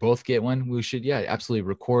forbid, we both get one, we should, absolutely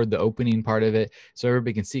record the opening part of it so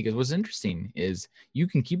everybody can see. Because what's interesting is you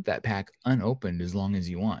can keep that pack unopened as long as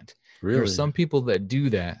you want. Really? There are some people that do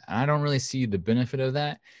that. I don't really see the benefit of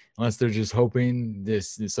that. unless they're just hoping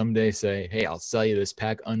this someday say, hey, I'll sell you this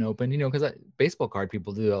pack unopened, because baseball card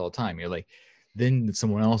people do that all the time. You're like, then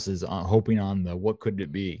someone else is hoping on the what could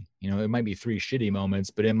it be? It might be 3 shitty moments,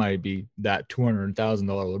 but it might be that $200,000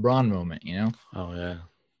 LeBron moment. Oh yeah.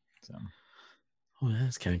 So. Oh,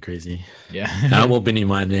 that's kind of crazy. Yeah. I'm opening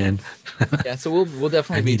mine, man. Yeah, so we'll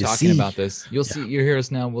definitely be talking about this. You'll hear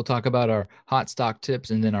us now. We'll talk about our hot stock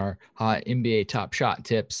tips and then our hot NBA top shot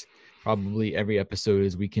tips probably every episode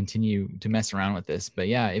as we continue to mess around with this. But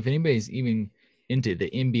yeah, if anybody's even into the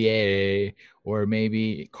NBA or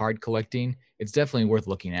maybe card collecting, it's definitely worth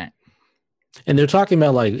looking at. And they're talking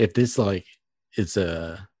about like if this it's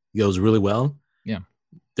goes really well. Yeah.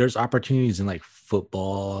 There's opportunities in like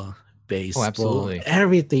football, baseball, absolutely.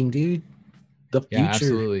 Everything, dude. The future. Yeah,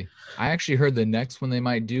 absolutely. I actually heard the next one they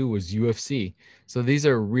might do was UFC. So these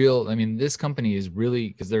are real. I mean, this company is really,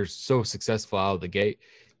 because they're so successful out of the gate.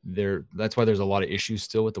 That's why there's a lot of issues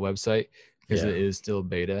still with the website, because it is still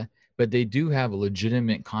beta. But they do have a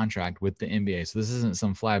legitimate contract with the NBA. So this isn't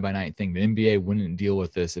some fly-by-night thing. The NBA wouldn't deal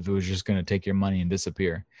with this if it was just going to take your money and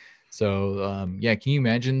disappear. So, yeah, can you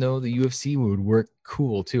imagine, though, the UFC would work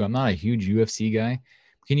cool, too? I'm not a huge UFC guy.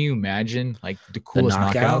 Can you imagine, like, the coolest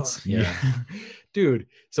knockouts? Yeah. Dude,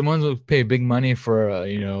 someone will pay big money for,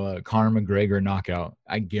 a Conor McGregor knockout.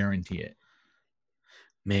 I guarantee it.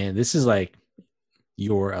 Man, this is like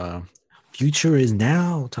your future is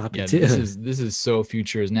now topic too. This is so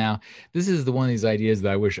future is now. This is the one of these ideas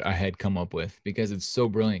that I wish I had come up with, because it's so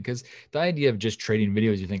brilliant. Because the idea of just trading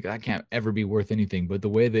videos, you think that can't ever be worth anything, but the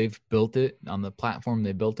way they've built it on the platform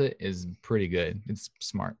they built it is pretty good. It's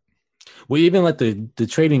smart. Well, even like the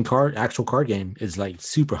trading actual card game is like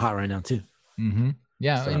super hot right now too. Mm-hmm.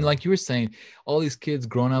 Yeah, and like you were saying, all these kids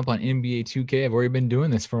growing up on NBA 2K have already been doing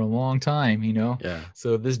this for a long time, Yeah.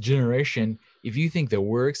 So this generation, if you think that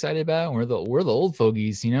we're excited about it, we're the old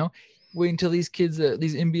fogies, wait until these kids,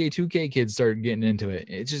 these NBA 2K kids start getting into it.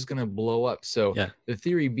 It's just gonna blow up. So the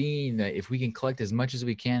theory being that if we can collect as much as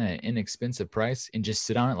we can at an inexpensive price and just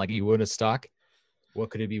sit on it like you would a stock, what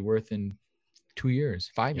could it be worth in 2 years,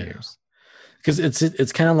 5 years? Because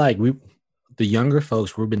it's kind of like the younger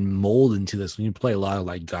folks, we've been molded into this. When you play a lot of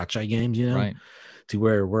like gacha games, right, to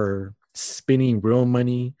where we're spending real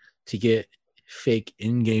money to get fake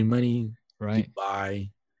in-game money, right? To buy.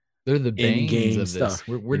 They're the Banes of stuff.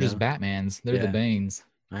 This. We're just Batmans. They're the Banes.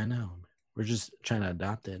 I know. We're just trying to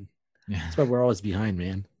adopt it. Yeah, that's why we're always behind,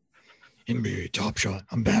 man. NBA Top Shot.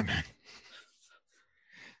 I'm Batman.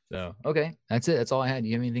 So okay, that's it. That's all I had. Do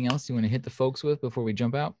you have anything else you want to hit the folks with before we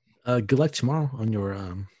jump out? Good luck tomorrow on your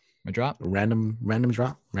my drop, random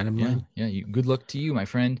drop, line. Yeah. Good luck to you, my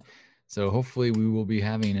friend. So hopefully we will be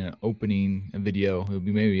having an opening video. It'll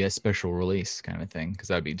be maybe a special release kind of thing, because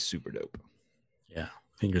that'd be super dope. Yeah,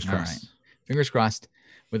 fingers crossed. All right. Fingers crossed.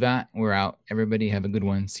 With that, we're out. Everybody have a good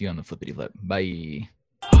one. See you on the flippity flip. Bye.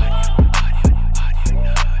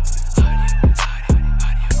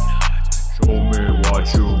 Show me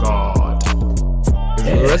what you got.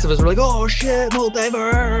 The rest of us were like, oh shit,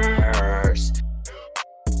 multiverse.